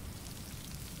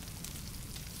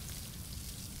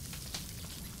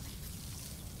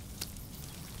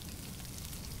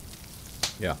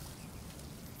 Yeah.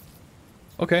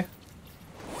 Okay.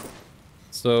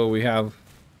 So we have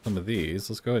some of these.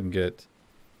 Let's go ahead and get...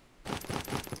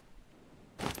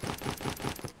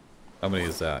 How many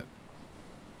is that?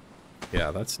 Yeah,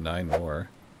 that's 9 more.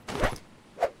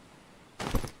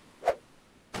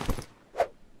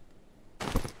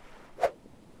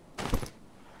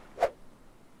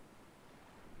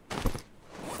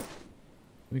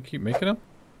 We keep making them?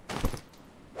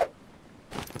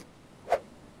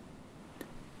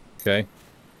 Okay.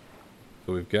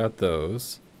 So we've got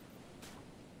those.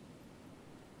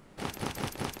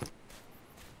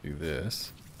 Do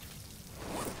this.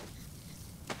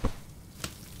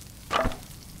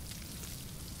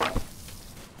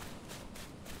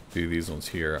 Do these ones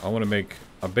here. I want to make...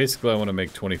 basically, I want to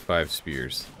make 25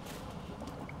 spears.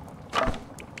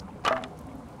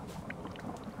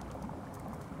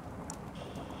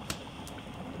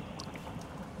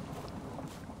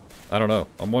 I don't know.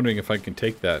 I'm wondering if I can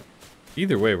take that.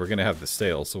 Either way, we're going to have the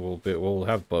sail, so we'll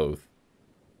have both.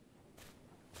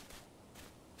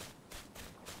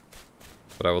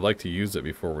 But I would like to use it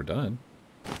before we're done.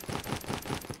 How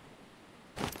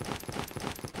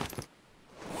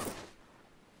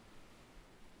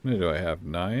many do I have?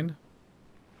 9?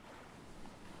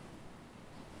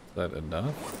 Is that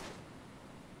enough?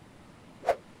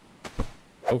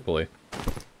 Hopefully.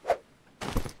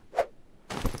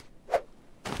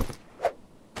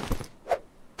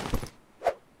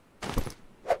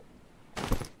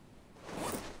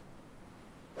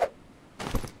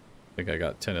 I think I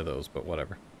got 10 of those, but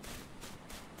whatever.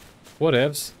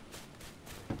 Whatevs.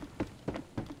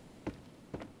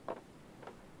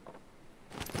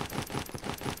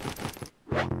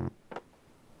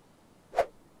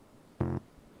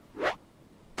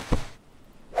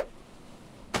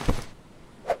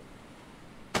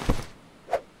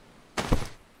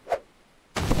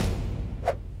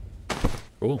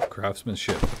 Cool,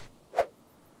 craftsmanship.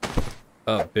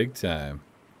 Up big time.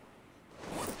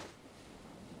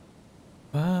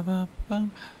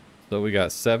 So we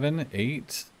got 7,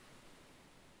 8.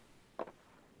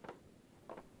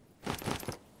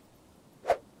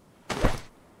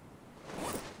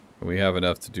 We have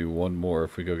enough to do one more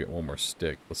if we go get one more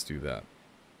stick. Let's do that.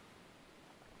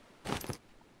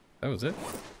 That was it?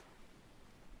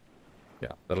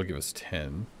 Yeah, that'll give us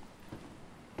 10.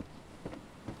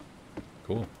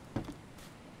 Cool.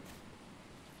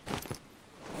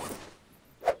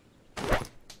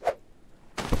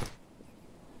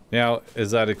 Now,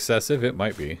 is that excessive? It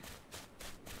might be.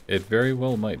 It very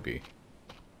well might be.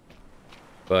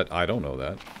 But I don't know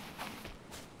that.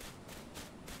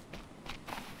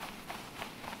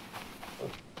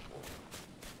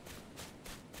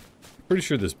 Pretty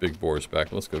sure this big boar is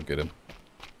back. Let's go get him.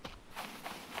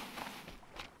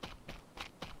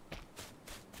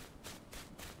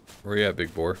 Where you at,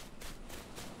 big boar?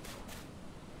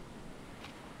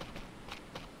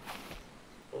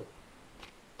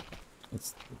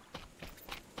 That's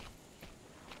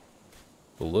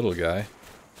the little guy.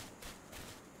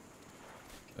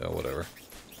 Oh, whatever.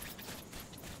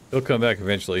 He'll come back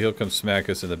eventually. He'll come smack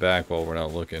us in the back while we're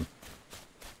not looking.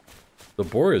 The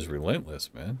boar is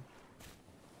relentless, man.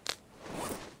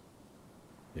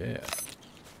 Yeah.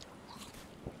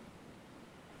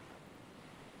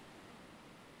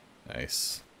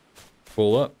 Nice.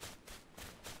 Pull up.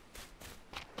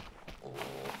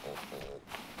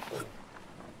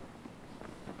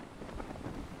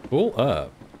 Pull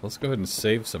up. Let's go ahead and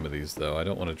save some of these, though. I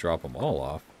don't want to drop them all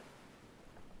off.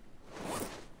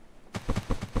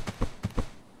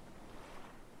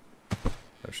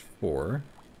 There's 4.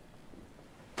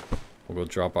 We'll go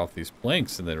drop off these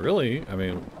planks, and then really, I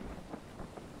mean,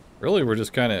 really we're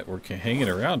just kind of, we're hanging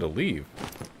around to leave.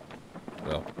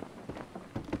 So,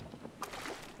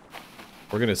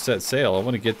 we're going to set sail. I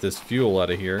want to get this fuel out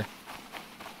of here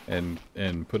and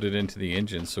put it into the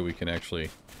engine so we can actually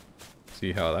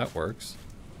see how that works.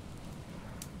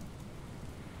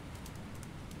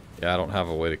 Yeah, I don't have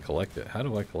a way to collect it. How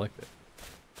do I collect it?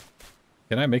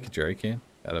 Can I make a jerry can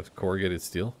out of corrugated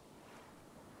steel?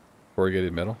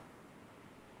 Corrugated metal?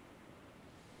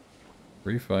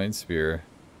 Refined spear.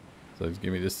 So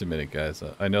give me just a minute, guys.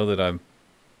 I know that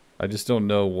I just don't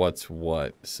know what's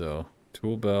what. So,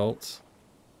 tool belt.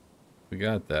 We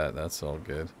got that. That's all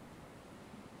good.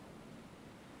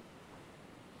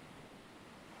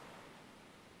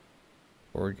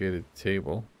 Corrugated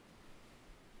table.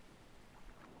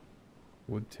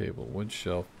 Wood table. Wood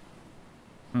shelf.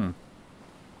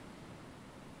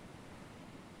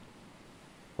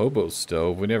 Hobo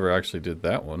stove. We never actually did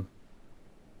that one.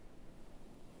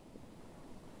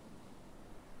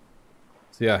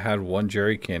 See, I had one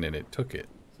jerry can and it took it.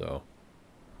 So,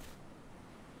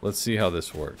 let's see how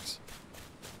this works.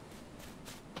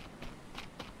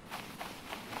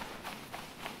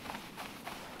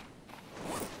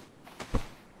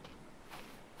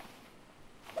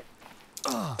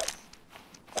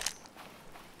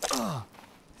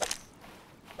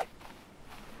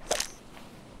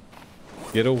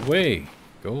 Get away.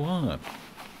 Go on.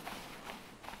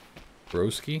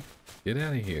 Broski, get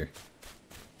out of here.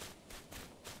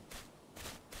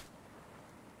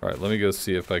 Alright, let me go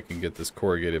see if I can get this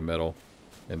corrugated metal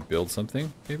and build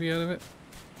something maybe out of it.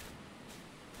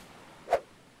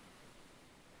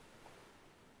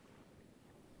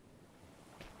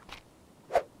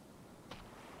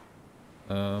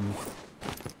 I'm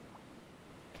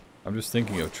just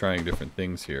thinking of trying different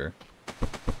things here.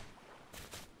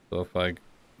 So if I...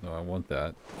 No, I want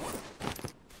that.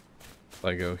 If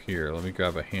I go here, let me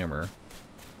grab a hammer.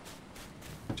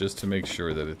 Just to make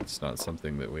sure that it's not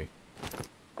something that we...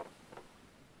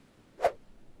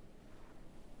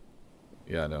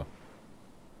 Yeah, no.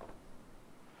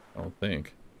 I don't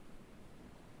think.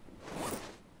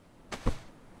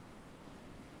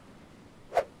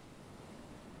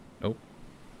 Nope.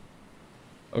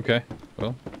 Okay,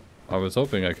 well... I was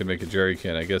hoping I could make a jerry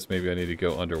can. I guess maybe I need to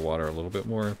go underwater a little bit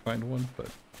more and find one, but...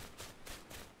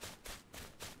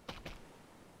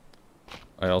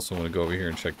 I also want to go over here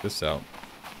and check this out.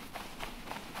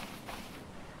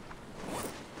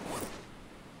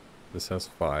 This has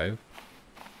 5.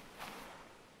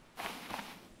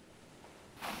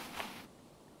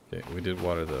 Okay, we did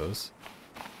water those.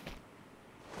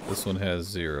 This one has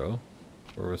 0.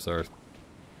 Where was our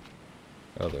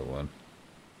other one?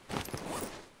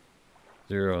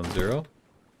 0 and 0.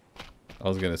 I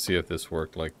was gonna see if this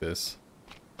worked like this.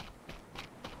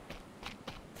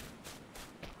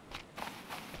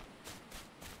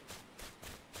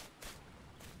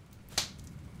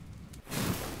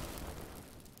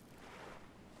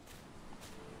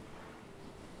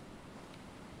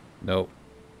 Nope.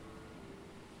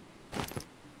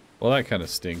 Well, that kind of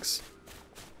stinks.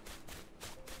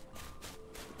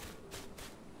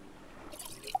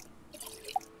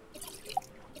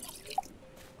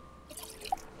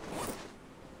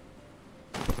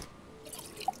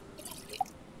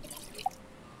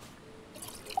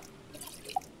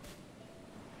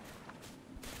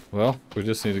 Well, we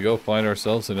just need to go find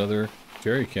ourselves another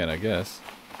jerry can, I guess.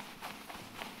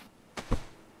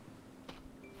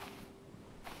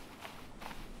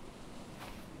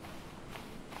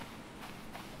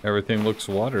 Everything looks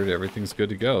watered, everything's good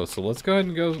to go. So let's go ahead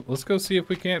and let's go see if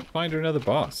we can't find another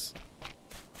boss.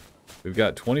 We've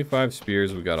got 25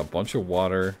 spears, we've got a bunch of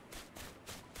water,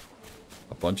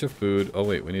 a bunch of food. Oh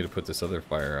wait, we need to put this other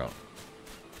fire out.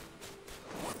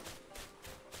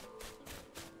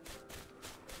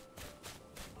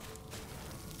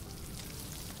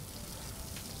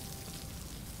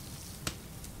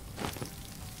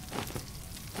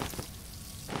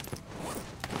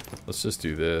 Let's just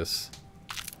do this.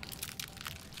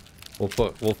 We'll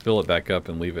fill it back up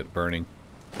and leave it burning.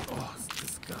 Oh, it's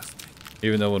disgusting.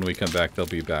 Even though when we come back, they'll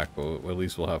be back, but at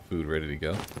least we'll have food ready to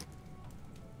go.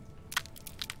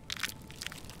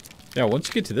 Yeah, once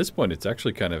you get to this point, it's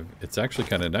actually kind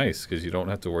of nice because you don't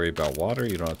have to worry about water,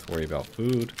 you don't have to worry about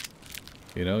food.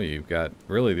 You know, you've got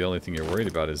really the only thing you're worried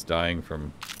about is dying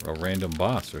from a random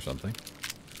boss or something.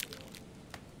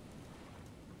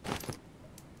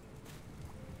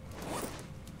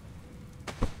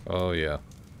 Oh yeah.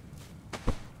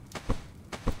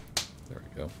 There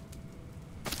we go.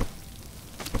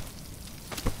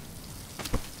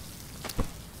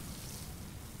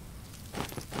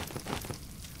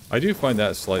 I do find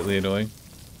that slightly annoying.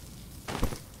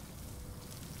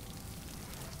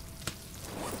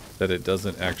 That it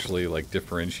doesn't actually, like,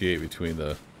 differentiate between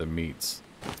the meats.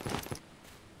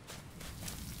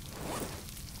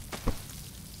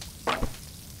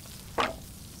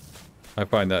 I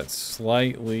find that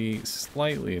slightly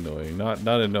annoying. Not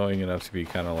annoying enough to be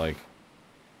kind of, like,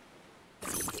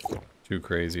 too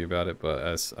crazy about it, but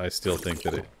I still think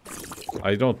that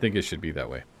I don't think it should be that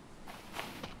way.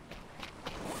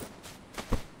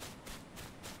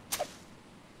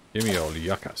 Give me all the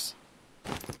yuccas.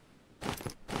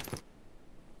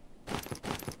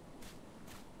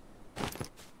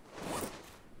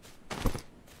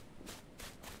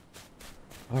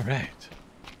 Alright.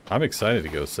 I'm excited to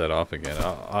go set off again.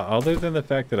 Other than the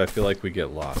fact that I feel like we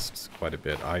get lost quite a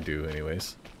bit. I do,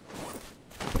 anyways.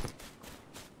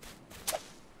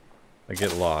 I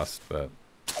get lost, but...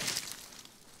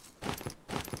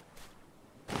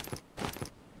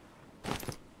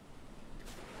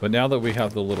 But now that we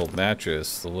have the little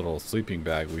mattress, the little sleeping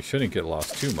bag, we shouldn't get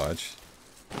lost too much.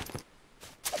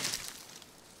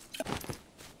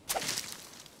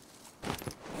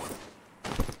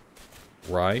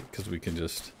 Right? Because we can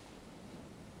just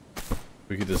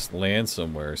land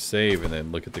somewhere, save, and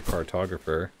then look at the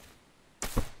cartographer,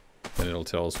 and it'll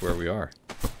tell us where we are.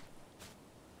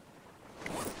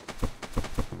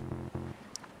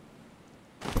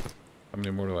 How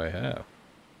many more do I have?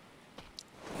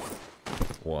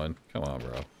 One. Come on,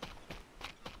 bro.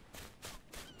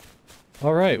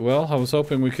 Alright, well, I was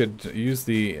hoping we could use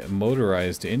the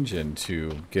motorized engine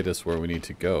to get us where we need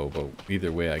to go, but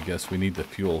either way, I guess we need the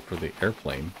fuel for the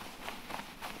airplane.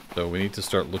 So we need to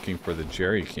start looking for the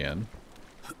jerry can.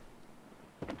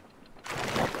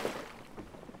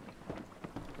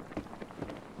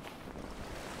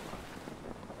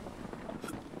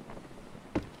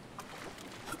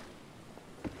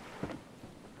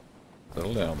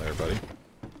 Settle down there, buddy.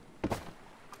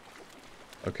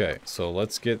 Okay, so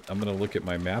let's get... I'm going to look at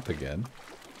my map again.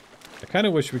 I kind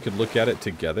of wish we could look at it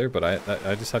together, but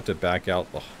I just have to back out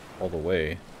all the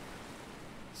way.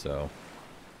 So...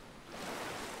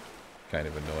 kind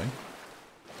of annoying.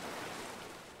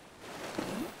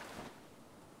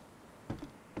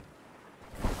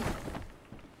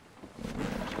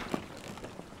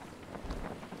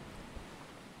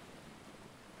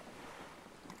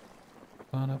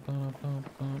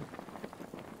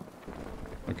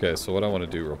 Okay, so what I want to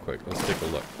do real quick, let's take a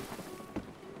look.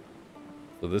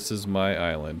 So this is my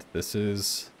island. This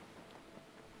is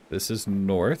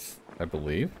north, I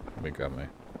believe. Let me grab my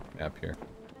map here.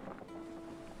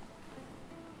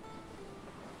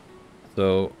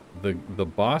 So the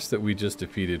boss that we just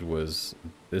defeated was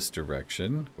this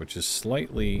direction, which is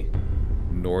slightly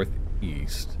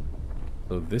northeast.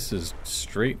 So this is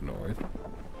straight north.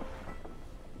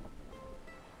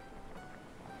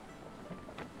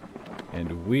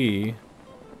 And we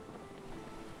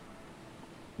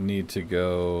need to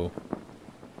go...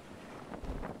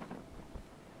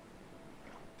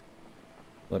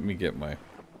 Let me get my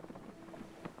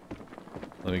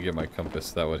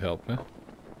compass. That would help, huh?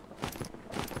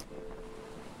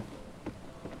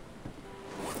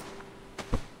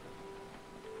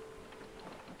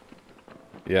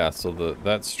 Yeah, so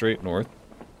that's straight north.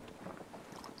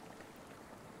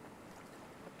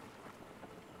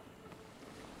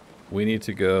 We need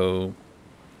to go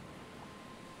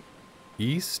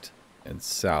east and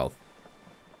south.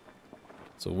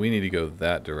 So we need to go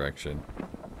that direction.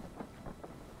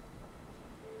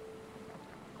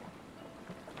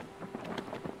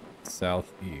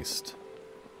 Southeast.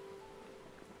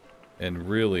 And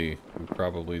really, we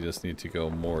probably just need to go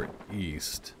more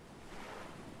east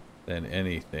than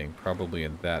anything. Probably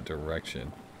in that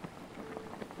direction.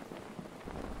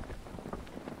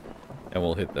 And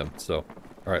we'll hit them, so...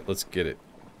 Alright, let's get it.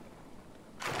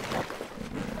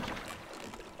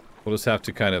 We'll just have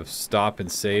to kind of stop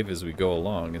and save as we go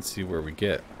along and see where we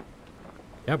get.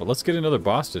 Yeah, but let's get another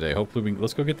boss today. Hopefully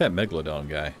let's go get that Megalodon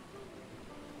guy.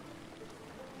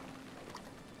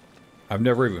 I've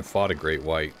never even fought a great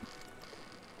white.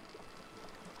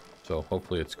 So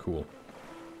hopefully it's cool.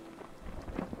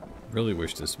 Really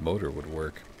wish this motor would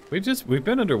work. We've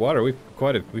been underwater. We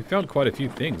found quite a few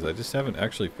things. I just haven't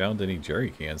actually found any jerry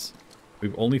cans.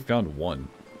 We've only found one.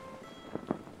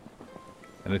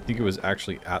 And I think it was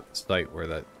actually at the site where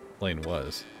that plane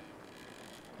was.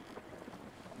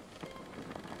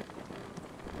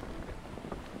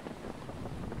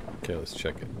 Okay, let's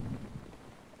check it.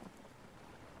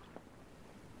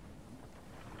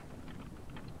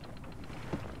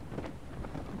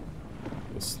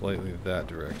 Go slightly that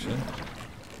direction.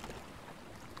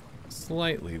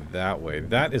 Slightly that way.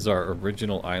 That is our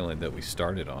original island that we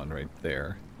started on right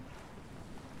there.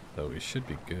 So we should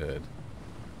be good.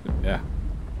 Yeah.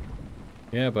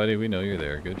 Yeah, buddy, we know you're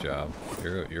there. Good job.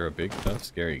 You're a big, tough,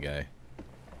 scary guy.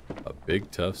 A big,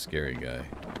 tough, scary guy.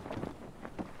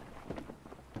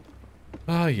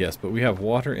 Ah, yes, but we have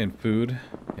water and food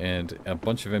and a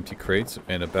bunch of empty crates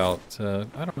and about, I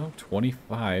don't know,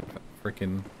 25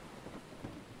 freaking...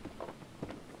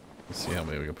 Let's see how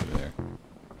many we can put in there.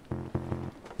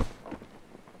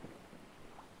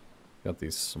 Got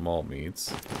these small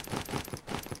meats.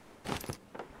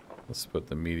 Let's put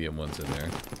the medium ones in there.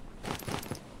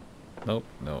 Nope,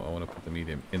 no, I want to put the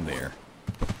medium in there.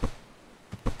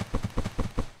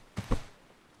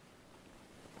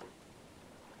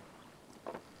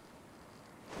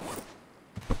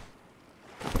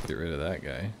 Get rid of that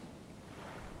guy.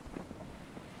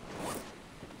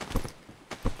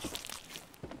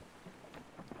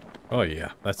 Oh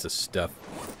yeah, that's the stuff.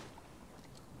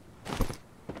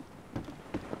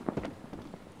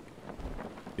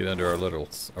 Get under our little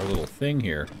thing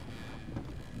here.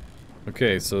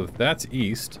 Okay, so that's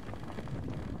east.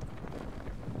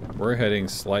 We're heading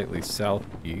slightly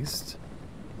southeast.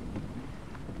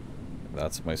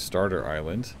 That's my starter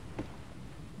island.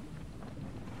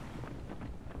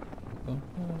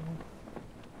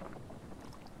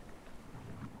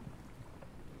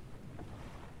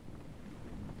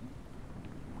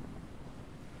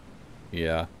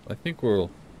 Yeah, I think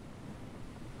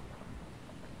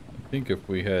if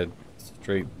we head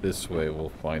straight this way, we'll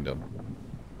find them.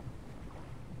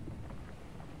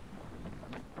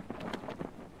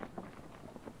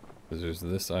 Because there's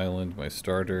this island, my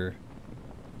starter.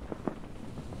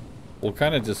 We'll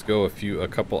kind of just go a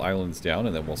couple islands down,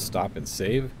 and then we'll stop and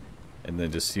save, and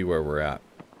then just see where we're at.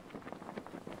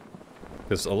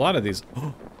 Because a lot of these...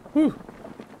 Oh, whew,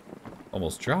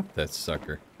 almost dropped that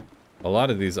sucker. A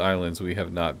lot of these islands we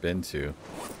have not been to.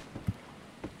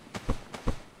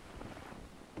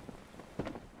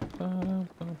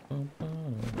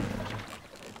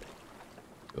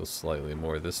 Go slightly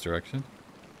more this direction.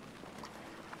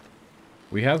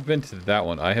 We have been to that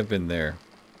one. I have been there.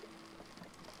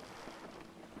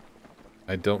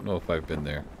 I don't know if I've been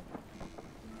there.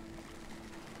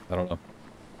 I don't know.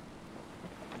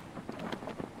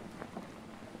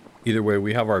 Either way,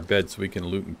 we have our bed so we can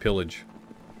loot and pillage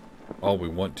all we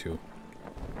want to.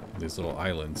 These little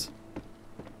islands.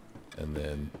 And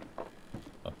then...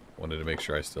 Oh, wanted to make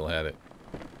sure I still had it.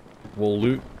 We'll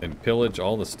loot and pillage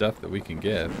all the stuff that we can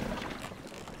get.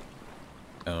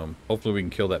 Hopefully we can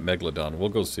kill that megalodon. We'll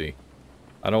go see.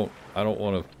 I don't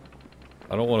want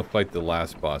to fight the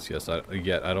last boss. Yes,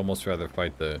 I'd almost rather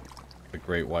fight the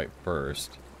great white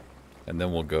first, and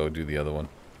then we'll go do the other one.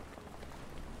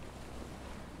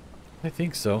 I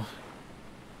think so.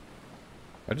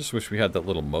 I just wish we had that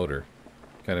little motor.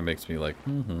 Kind of makes me like,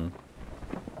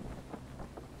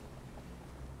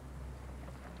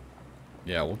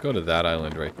 Yeah, we'll go to that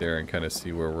island right there and kind of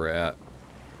see where we're at.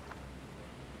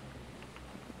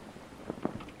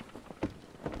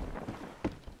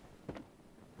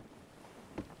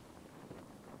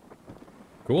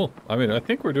 Cool. I mean, I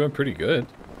think we're doing pretty good.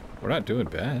 We're not doing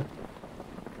bad.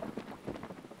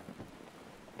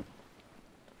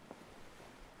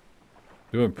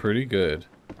 Doing pretty good.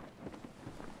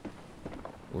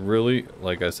 Really,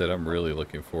 like I said, I'm really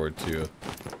looking forward to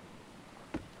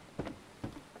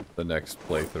the next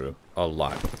playthrough. A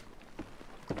lot.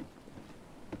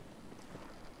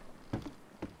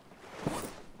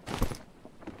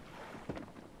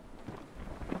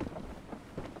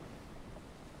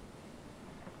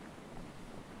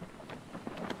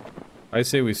 I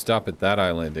say we stop at that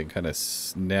island and kind of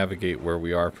navigate where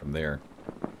we are from there.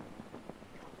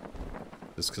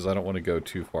 Just because I don't want to go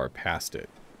too far past it.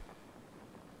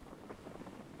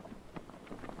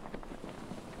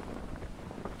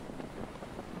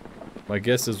 My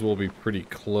guess is we'll be pretty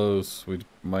close. We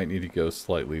might need to go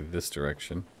slightly this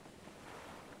direction.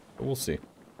 But we'll see.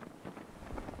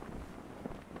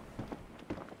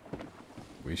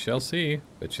 We shall see.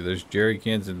 Bet you there's jerry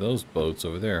cans in those boats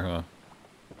over there, huh?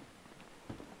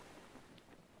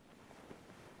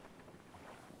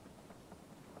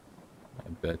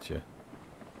 bet you.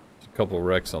 There's a couple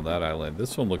wrecks on that island.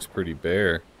 This one looks pretty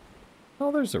bare.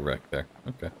 Oh, there's a wreck there.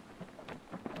 Okay.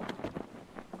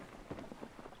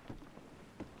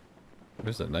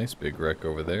 There's a nice big wreck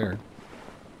over there.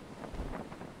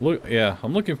 Look, yeah,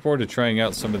 I'm looking forward to trying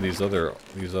out some of these other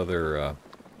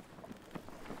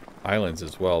islands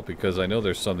as well, because I know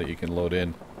there's some that you can load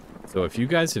in. So if you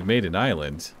guys have made an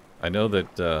island, I know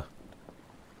that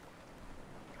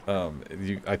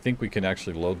I think we can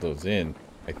actually load those in.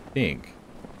 I think.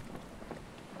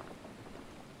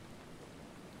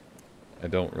 I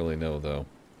don't really know though.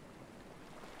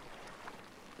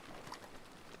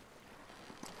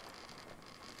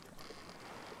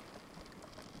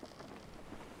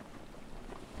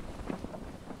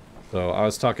 So I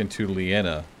was talking to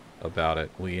Leanna about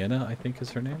it. Leanna, I think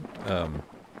is her name.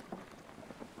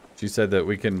 She said that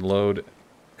we can load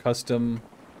custom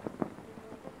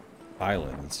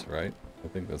islands, right? I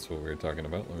think that's what we were talking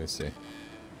about. Let me see.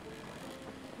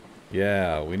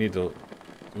 Yeah, we need to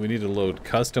load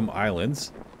custom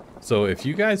islands. So if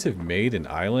you guys have made an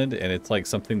island and it's like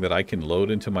something that I can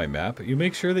load into my map, you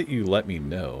make sure that you let me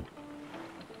know.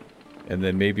 And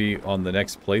then maybe on the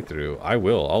next playthrough,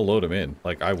 I'll load them in.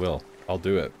 Like, I'll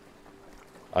do it.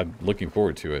 I'm looking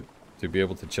forward to it. To be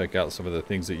able to check out some of the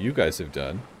things that you guys have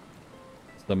done.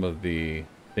 Some of the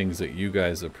things that you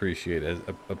guys appreciate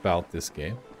about this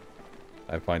game.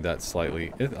 I find that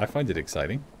I find it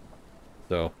exciting.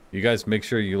 So, you guys make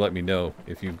sure you let me know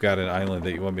if you've got an island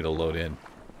that you want me to load in.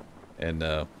 And,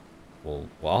 well,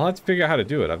 I'll have to figure out how to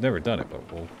do it. I've never done it,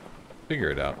 but we'll figure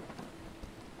it out.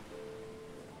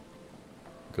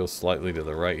 Go slightly to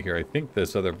the right here. I think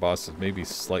this other boss is maybe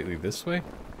slightly this way.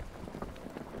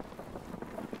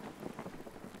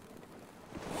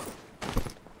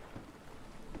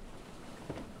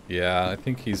 Yeah, I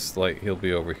think he'll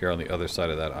be over here on the other side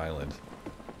of that island.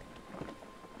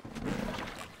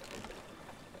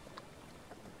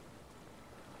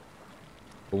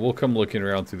 But we'll come looking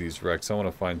around through these wrecks. I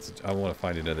want to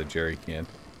find another jerry can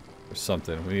or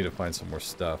something. We need to find some more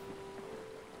stuff.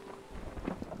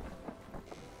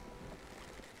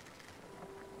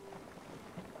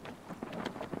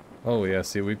 Oh yeah,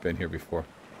 see, we've been here before.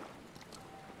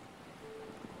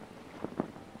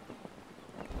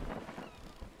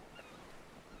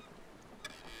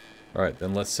 Alright,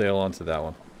 then let's sail on to that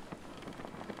one.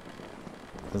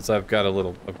 Since I've got a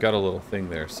little thing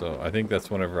there, so I think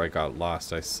that's whenever I got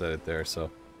lost I set it there,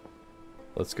 so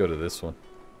let's go to this one.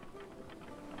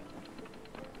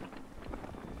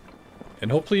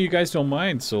 And hopefully you guys don't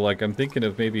mind, so like I'm thinking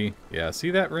of maybe, yeah, see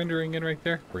that rendering in right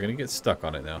there? We're gonna get stuck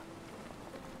on it now.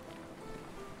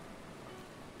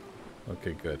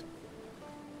 Okay, good.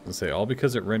 Let's say all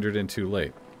because it rendered in too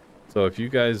late. So if you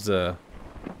guys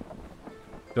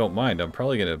don't mind, I'm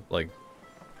probably gonna like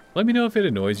let me know if it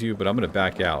annoys you, but I'm gonna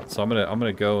back out. So I'm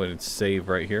gonna go and save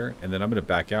right here, and then I'm gonna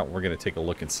back out and we're gonna take a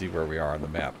look and see where we are on the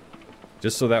map.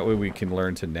 Just so that way we can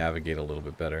learn to navigate a little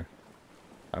bit better.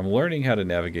 I'm learning how to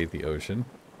navigate the ocean.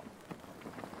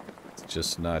 It's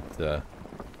just not I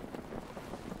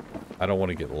don't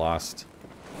want to get lost.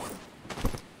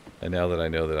 And now that I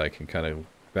know that I can kind of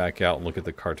back out and look at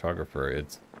the cartographer,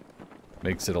 it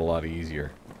makes it a lot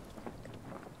easier.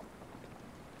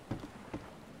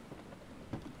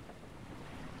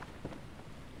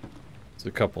 There's a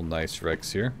couple nice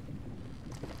wrecks here.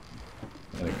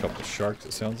 And a couple sharks,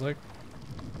 it sounds like.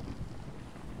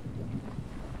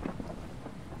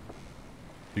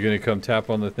 You gonna come tap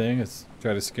on the thing and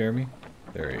try to scare me?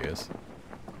 There he is.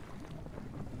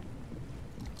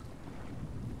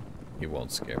 He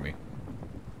won't scare me.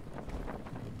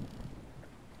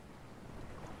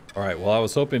 Alright, well I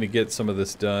was hoping to get some of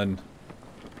this done.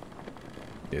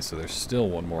 Okay, so there's still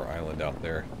one more island out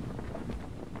there.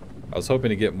 I was hoping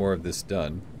to get more of this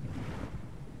done.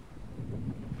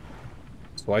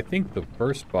 So I think the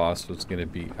first boss was going to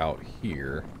be out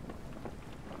here.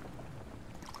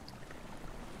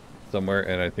 Somewhere,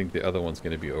 and I think the other one's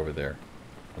going to be over there.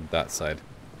 On that side.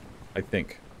 I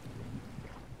think.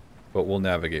 But we'll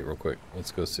navigate real quick.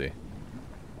 Let's go see.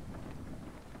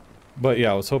 But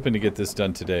yeah, I was hoping to get this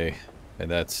done today,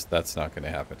 and that's not going to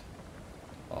happen.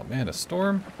 Oh man, a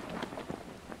storm?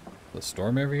 A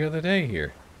storm every other day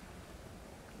here.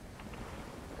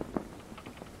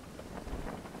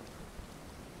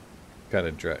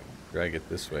 Gotta drag it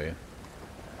this way.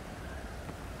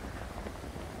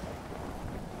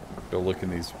 Go look in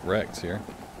these wrecks here.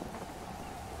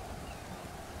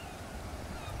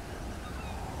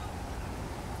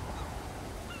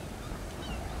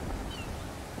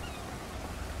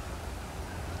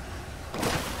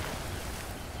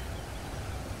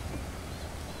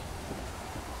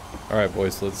 Alright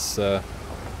boys, let's, well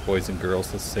boys and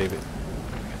girls. Let's save it.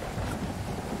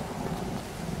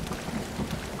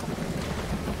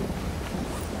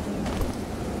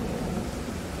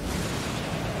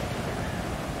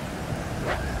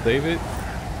 Save it.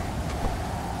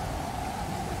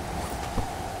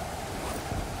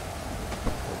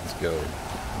 Let's go.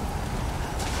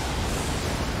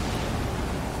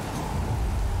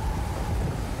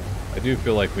 I do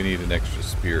feel like we need an extra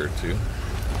spear or two.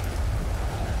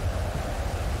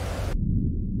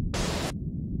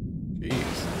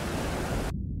 Jeez.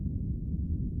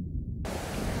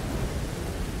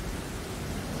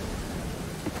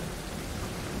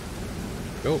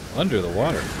 Go under the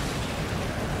water.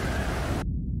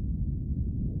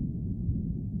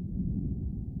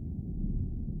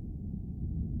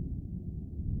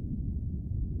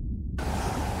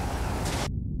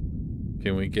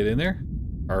 Can we get in there?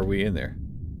 Are we in there?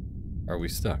 Are we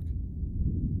stuck?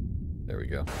 There we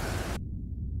go.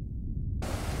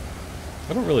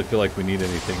 I don't really feel like we need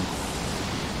anything.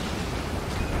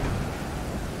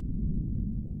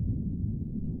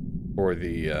 For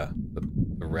the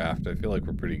raft. I feel like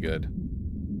we're pretty good.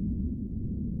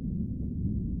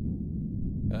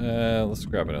 Let's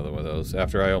grab another one of those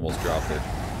after I almost dropped it.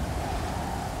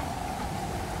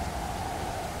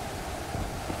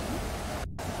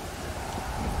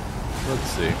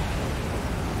 Let's see.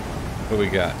 What do we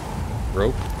got?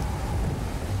 Rope?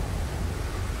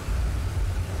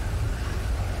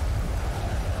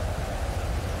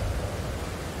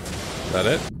 Is that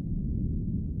it?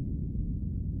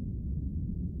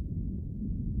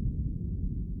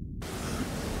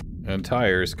 And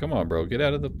tires. Come on, bro. Get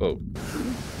out of the boat.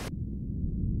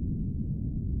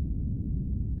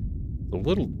 It's a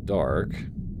little dark.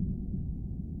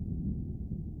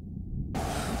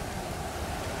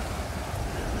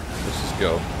 Let's just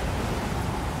go.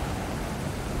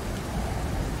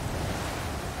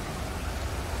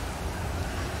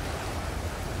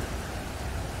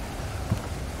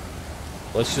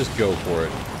 Let's just go for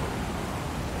it.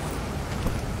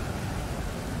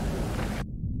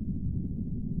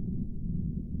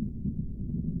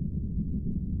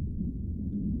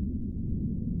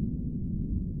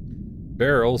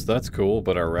 Barrels, that's cool,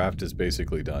 but our raft is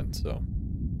basically done, so.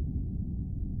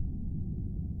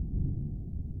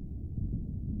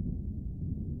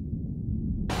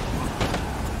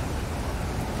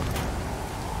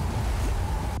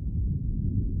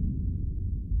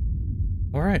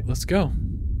 All right, let's go.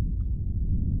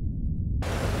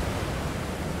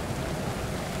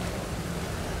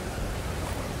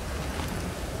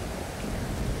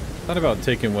 Thought about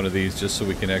taking one of these just so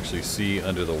we can actually see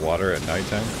under the water at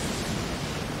nighttime.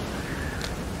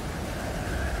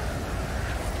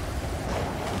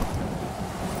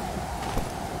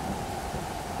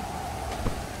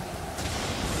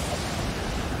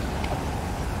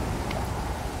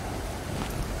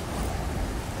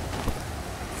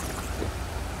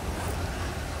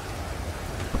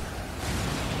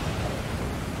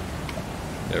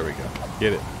 There we go.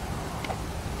 Get it.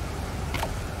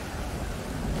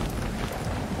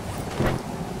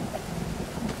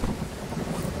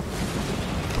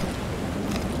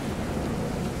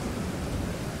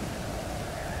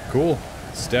 Cool.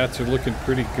 Stats are looking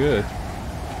pretty good.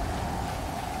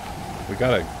 We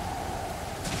gotta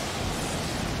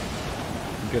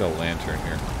get a lantern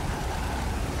here.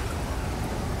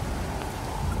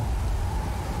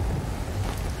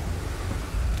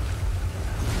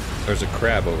 There's a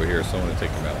crab over here, so I want to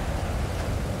take him out.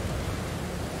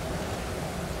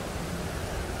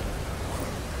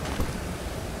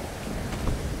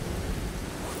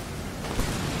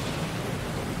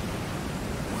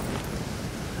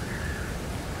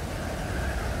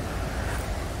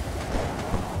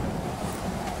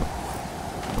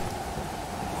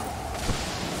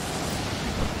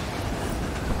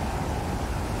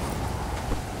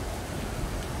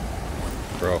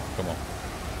 Bro, come on.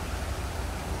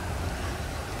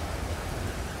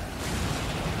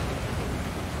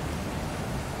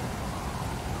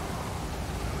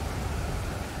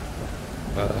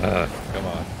 Come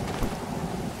on.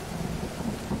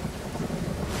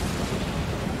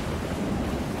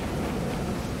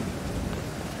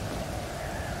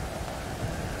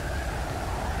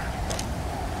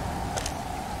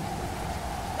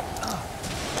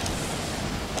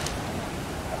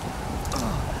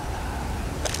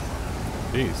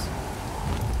 Jeez.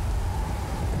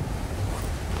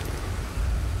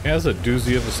 It has a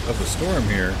doozy of a storm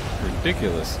here.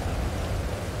 Ridiculous.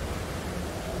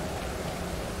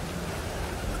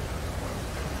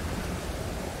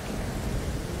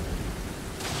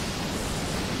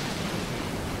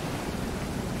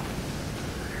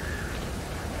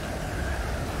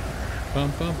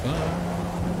 Bum, bum,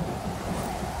 bum.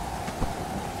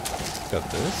 got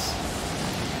this.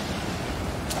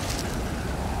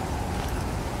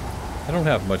 I don't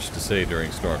have much to say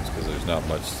during storms because there's not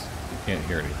much. You can't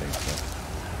hear anything. So.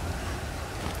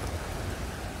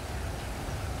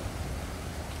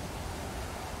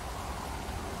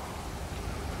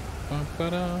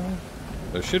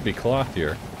 There should be cloth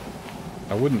here.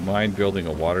 I wouldn't mind building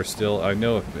a water still. I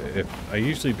know if I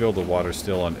usually build a water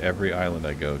still on every island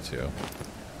I go to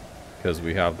because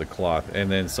we have the cloth,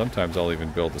 and then sometimes I'll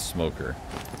even build a smoker.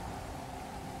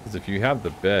 Because if you have the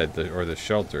bed or the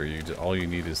shelter, all you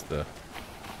need is the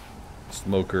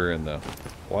smoker and the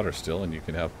water still, and you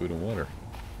can have food and water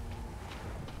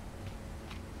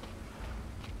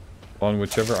on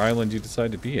whichever island you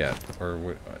decide to be at, or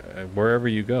wherever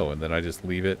you go. And then I just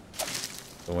leave it,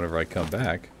 so whenever I come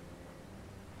back,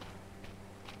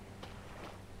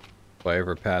 if I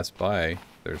ever pass by,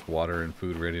 there's water and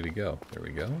food ready to go. There we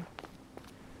go.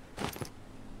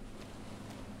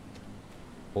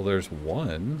 Well, there's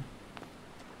one.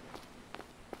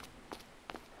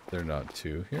 There are not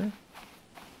two here.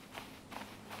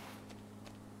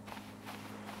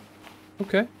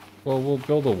 Okay. Well, we'll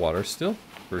build a water still,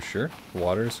 for sure.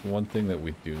 Water's one thing that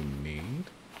we do need.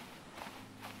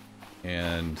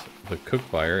 And the cook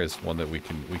fire is one that we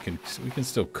can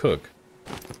still cook.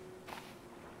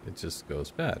 It just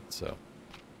goes bad, so.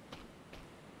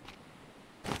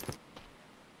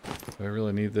 Do I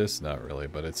really need this? Not really,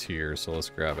 but it's here, so let's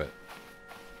grab it.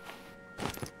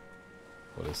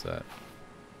 What is that?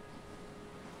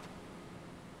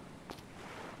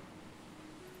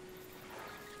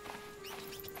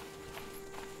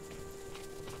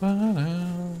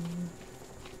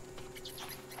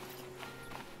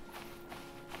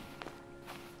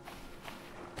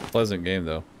 Pleasant game,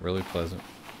 though. Really pleasant.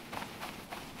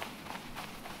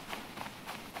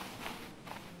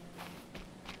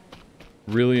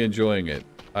 Really enjoying it.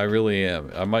 I really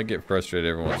am. I might get frustrated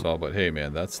every once in a while, but hey,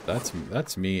 man,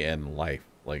 that's me and life.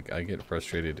 Like, I get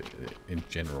frustrated in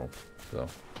general. So,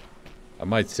 I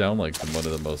might sound like I'm one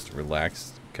of the most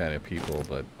relaxed kind of people,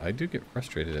 but I do get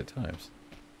frustrated at times.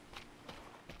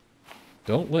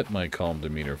 Don't let my calm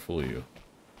demeanor fool you.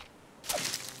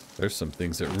 There's some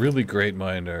things that really grate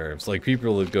my nerves. Like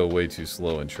people that go way too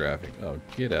slow in traffic. Oh,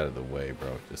 get out of the way,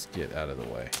 bro. Just get out of the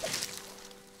way.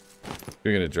 If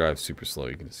you're gonna drive super slow,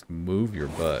 you can just move your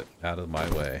butt out of my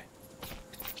way.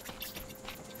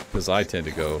 Because I tend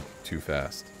to go too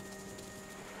fast.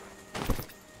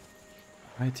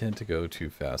 Let's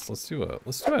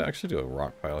actually do a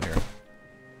rock pile here.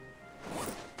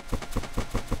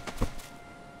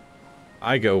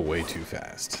 I go way too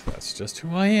fast. That's just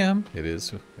who I am. It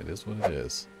is what it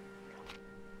is.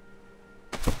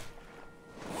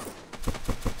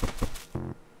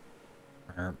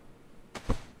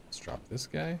 Let's drop this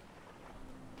guy.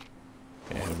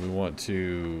 And we want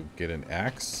to get an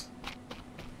axe.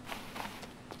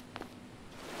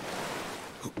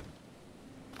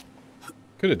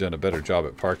 Could have done a better job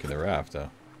at parking the raft, though.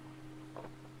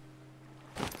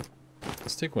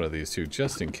 Let's take one of these two,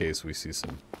 just in case we see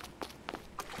some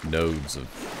nodes of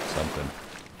something.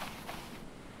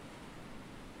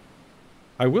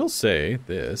 I will say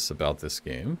this about this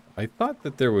game. I thought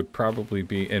that there would probably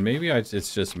be, and maybe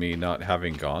it's just me not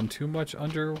having gone too much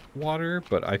underwater,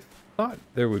 but I thought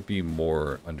there would be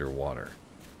more underwater.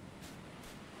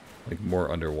 Like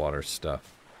more underwater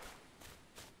stuff.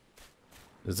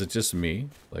 Is it just me?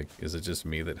 Like, is it just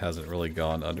me that hasn't really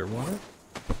gone underwater?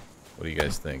 What do you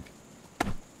guys think?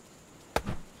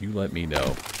 You let me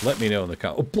know. Let me know in the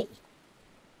comments. Oh,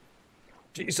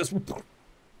 Jesus.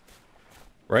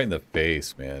 Right in the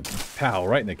face, man. Pow,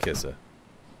 right in the kissa.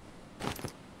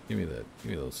 Give me that.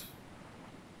 Give me those.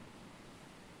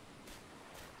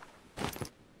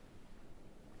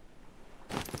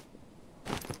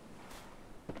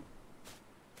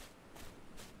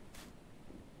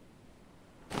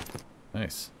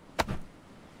 Nice.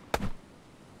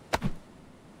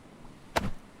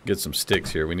 Get some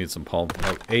sticks here. We need some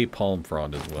a palm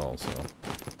frond as well, so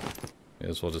may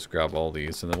as well just grab all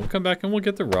these, and then we'll come back and we'll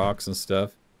get the rocks and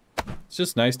stuff. It's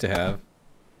just nice to have.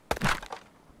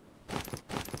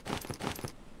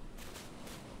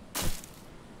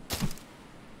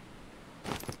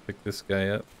 Pick this guy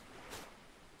up.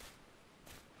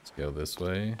 Let's go this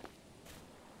way. Is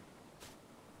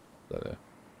that a...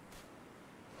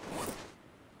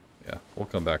 Yeah, we'll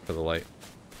come back for the light.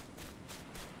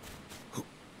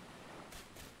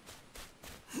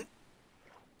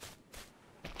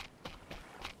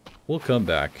 We'll come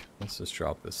back. Let's just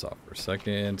drop this off for a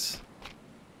second.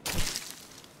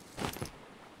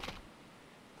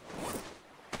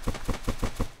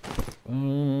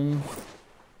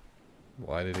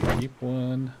 Why did he keep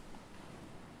one?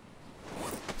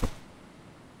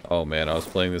 Oh man, I was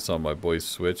playing this on my boy's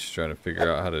Switch, trying to figure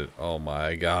out how to... Oh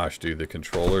my gosh, dude, the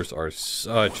controllers are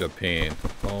such a pain.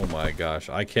 Oh my gosh,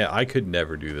 I could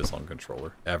never do this on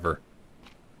controller, ever.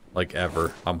 Like,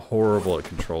 ever. I'm horrible at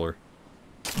controller.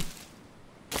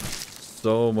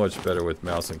 So much better with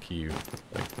mouse and key.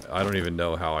 Like, I don't even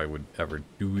know how I would ever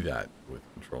do that with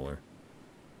controller.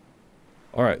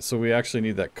 Alright, so we actually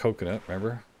need that coconut,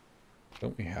 remember?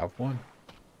 Don't we have one?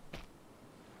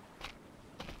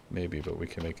 Maybe, but we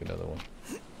can make another one.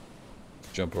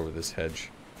 Jump over this hedge.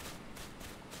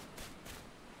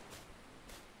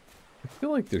 I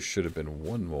feel like there should have been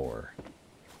one more.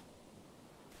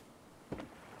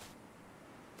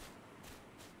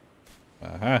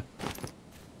 Aha.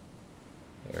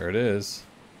 There it is.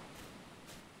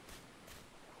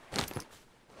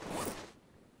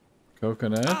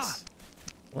 Coconuts?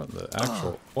 What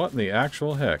in the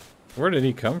actual heck? Where did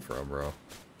he come from, bro?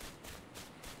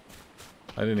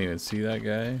 I didn't even see that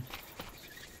guy.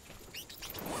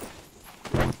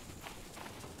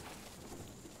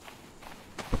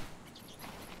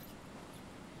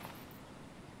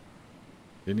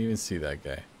 Didn't even see that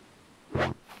guy.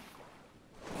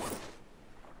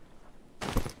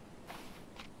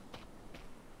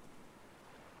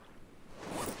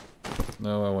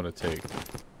 No, I want to take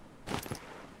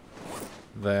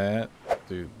that,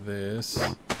 do this,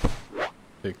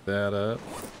 pick that up,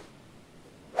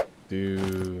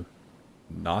 do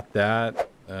not that.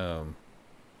 Alright,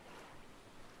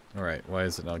 why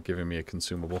is it not giving me a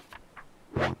consumable?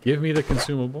 Give me the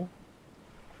consumable.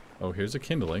 Oh, here's a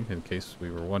kindling, in case we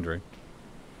were wondering.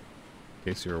 In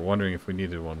case you were wondering if we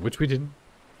needed one, which we didn't.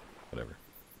 Whatever.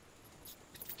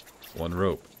 One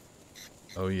rope.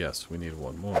 Oh yes, we need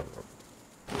one more rope.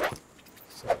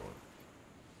 So,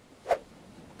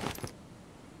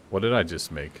 what did I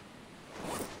just make?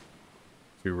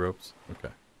 2 ropes?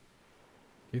 Okay.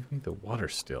 Give me the water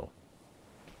still.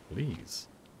 Please.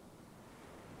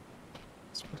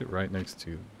 Let's put it right next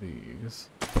to these.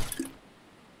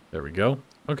 There we go.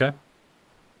 Okay.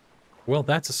 Well,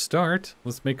 that's a start.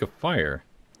 Let's make a fire.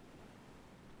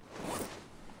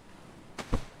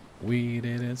 We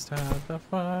didn't start the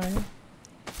fire.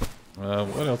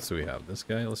 What else do we have? This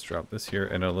guy. Let's drop this here,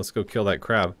 and let's go kill that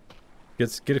crab.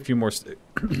 Get a few more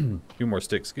few more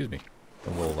sticks. Excuse me,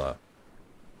 and we'll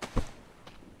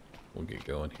get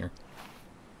going here.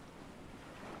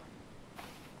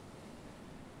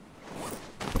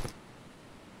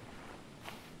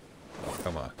 Oh,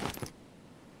 come on.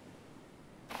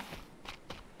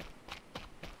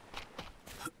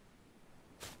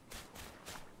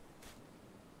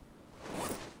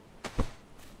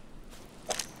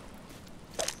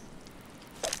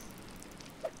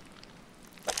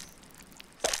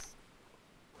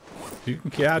 You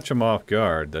can catch them off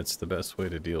guard. That's the best way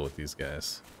to deal with these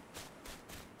guys.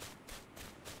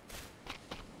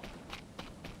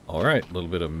 Alright, a little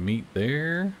bit of meat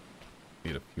there.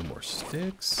 Need a few more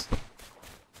sticks.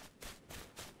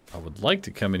 I would like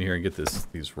to come in here and get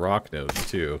these rock nodes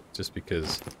too, just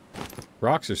because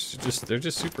rocks are they're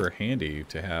just super handy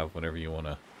to have whenever you want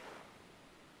to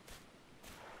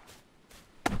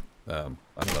I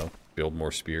don't know, build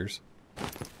more spears.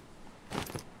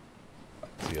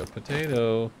 See a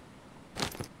potato.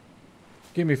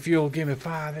 Give me fuel, give me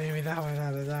fire, give me that.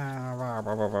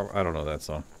 I don't know that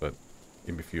song, but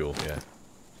give me fuel, yeah.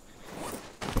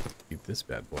 Eat this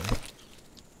bad boy.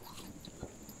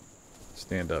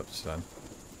 Stand up, son.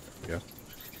 There we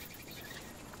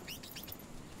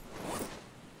go.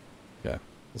 Yeah,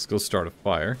 let's go start a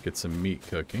fire, get some meat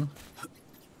cooking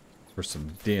for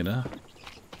some dinner.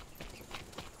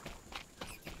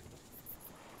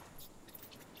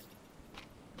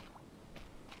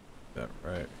 That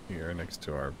right here next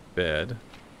to our bed.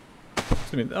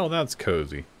 I mean, oh, that's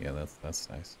cozy. Yeah, that's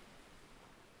nice.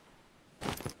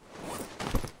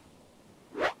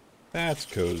 That's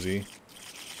cozy.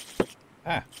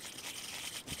 Ah,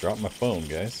 dropped my phone,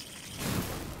 guys.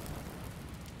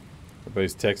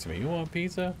 Everybody's texting me. You want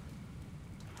pizza?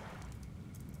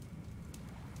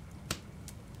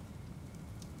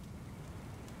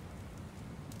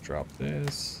 Drop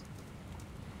this.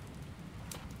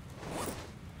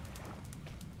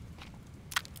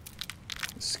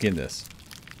 Skin this.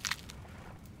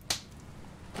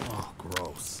 Oh,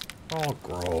 gross. Oh,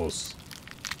 gross.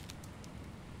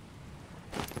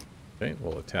 Okay,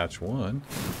 we'll attach one.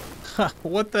 Ha!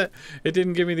 What the? It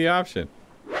didn't give me the option.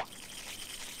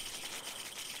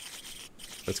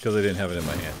 That's because I didn't have it in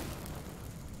my hand.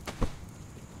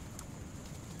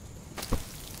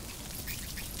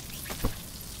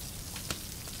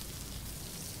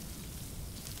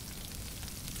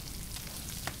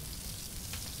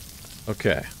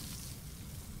 Okay.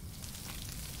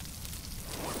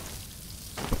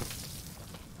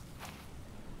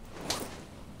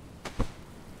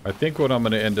 I think what I'm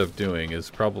going to end up doing is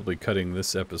probably cutting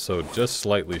this episode just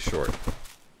slightly short.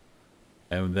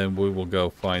 And then we will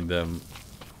go find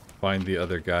the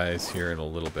other guys here in a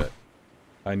little bit.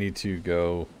 I need to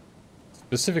go,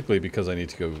 specifically because I need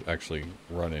to go actually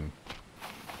run and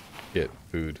get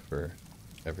food for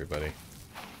everybody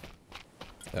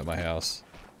at my house.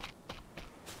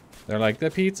 They're like,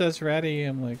 the pizza's ready.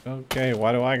 I'm like, okay,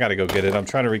 why do I gotta go get it? I'm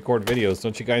trying to record videos,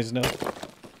 don't you guys know?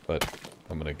 But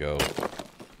I'm gonna go.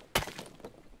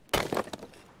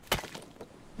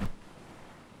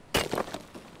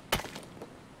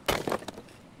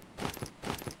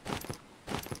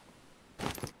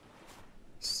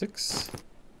 Six.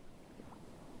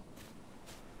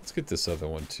 Let's get this other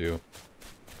one too.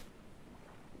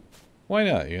 Why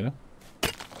not, you know?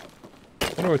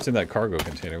 I wonder what's in that cargo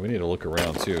container. We need to look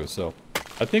around too. So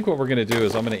I think what we're going to do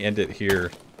is I'm going to end it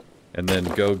here and then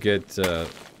go get,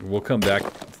 we'll come back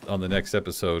on the next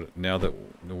episode now that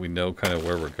we know kind of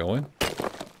where we're going.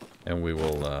 And we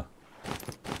will,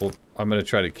 I'm going to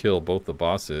try to kill both the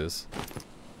bosses.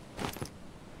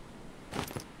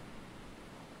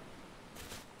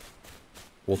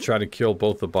 We'll try to kill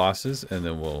both the bosses and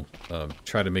then we'll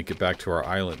try to make it back to our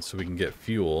island so we can get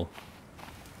fuel.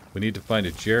 We need to find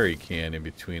a jerry can in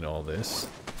between all this.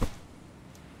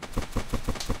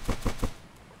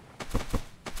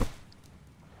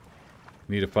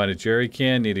 Need to find a jerry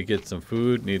can, need to get some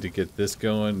food, need to get this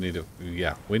going,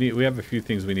 yeah, we have a few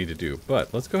things we need to do.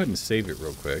 But let's go ahead and save it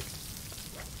real quick.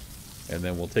 And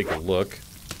then we'll take a look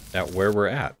at where we're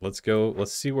at. Let's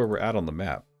see where we're at on the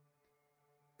map.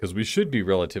 Because we should be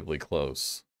relatively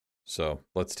close. So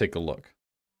let's take a look.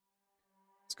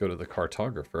 Let's go to the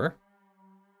cartographer.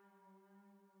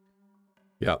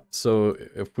 Yeah, so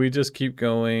if we just keep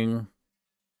going...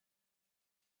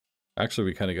 Actually,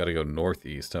 we kind of got to go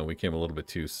northeast. We came a little bit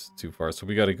too far. So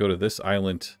we got to go to this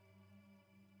island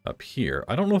up here.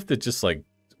 I don't know if that just like...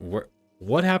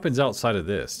 What happens outside of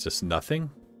this? Just nothing?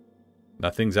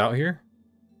 Nothing's out here?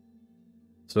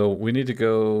 So we need to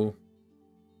go...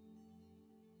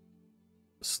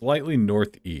 slightly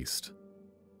northeast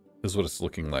is what it's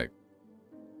looking like.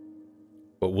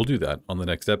 But we'll do that on the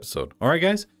next episode. All right,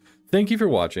 guys. Thank you for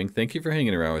watching. Thank you for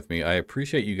hanging around with me. I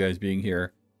appreciate you guys being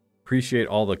here. Appreciate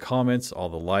all the comments, all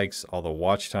the likes, all the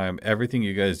watch time. Everything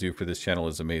you guys do for this channel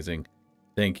is amazing.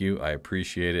 Thank you. I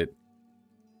appreciate it.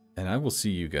 And I will see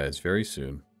you guys very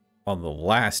soon on the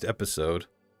last episode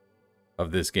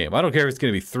of this game. I don't care if it's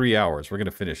going to be 3 hours. We're going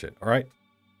to finish it. All right?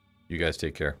 You guys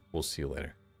take care. We'll see you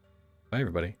later. Bye,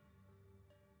 everybody.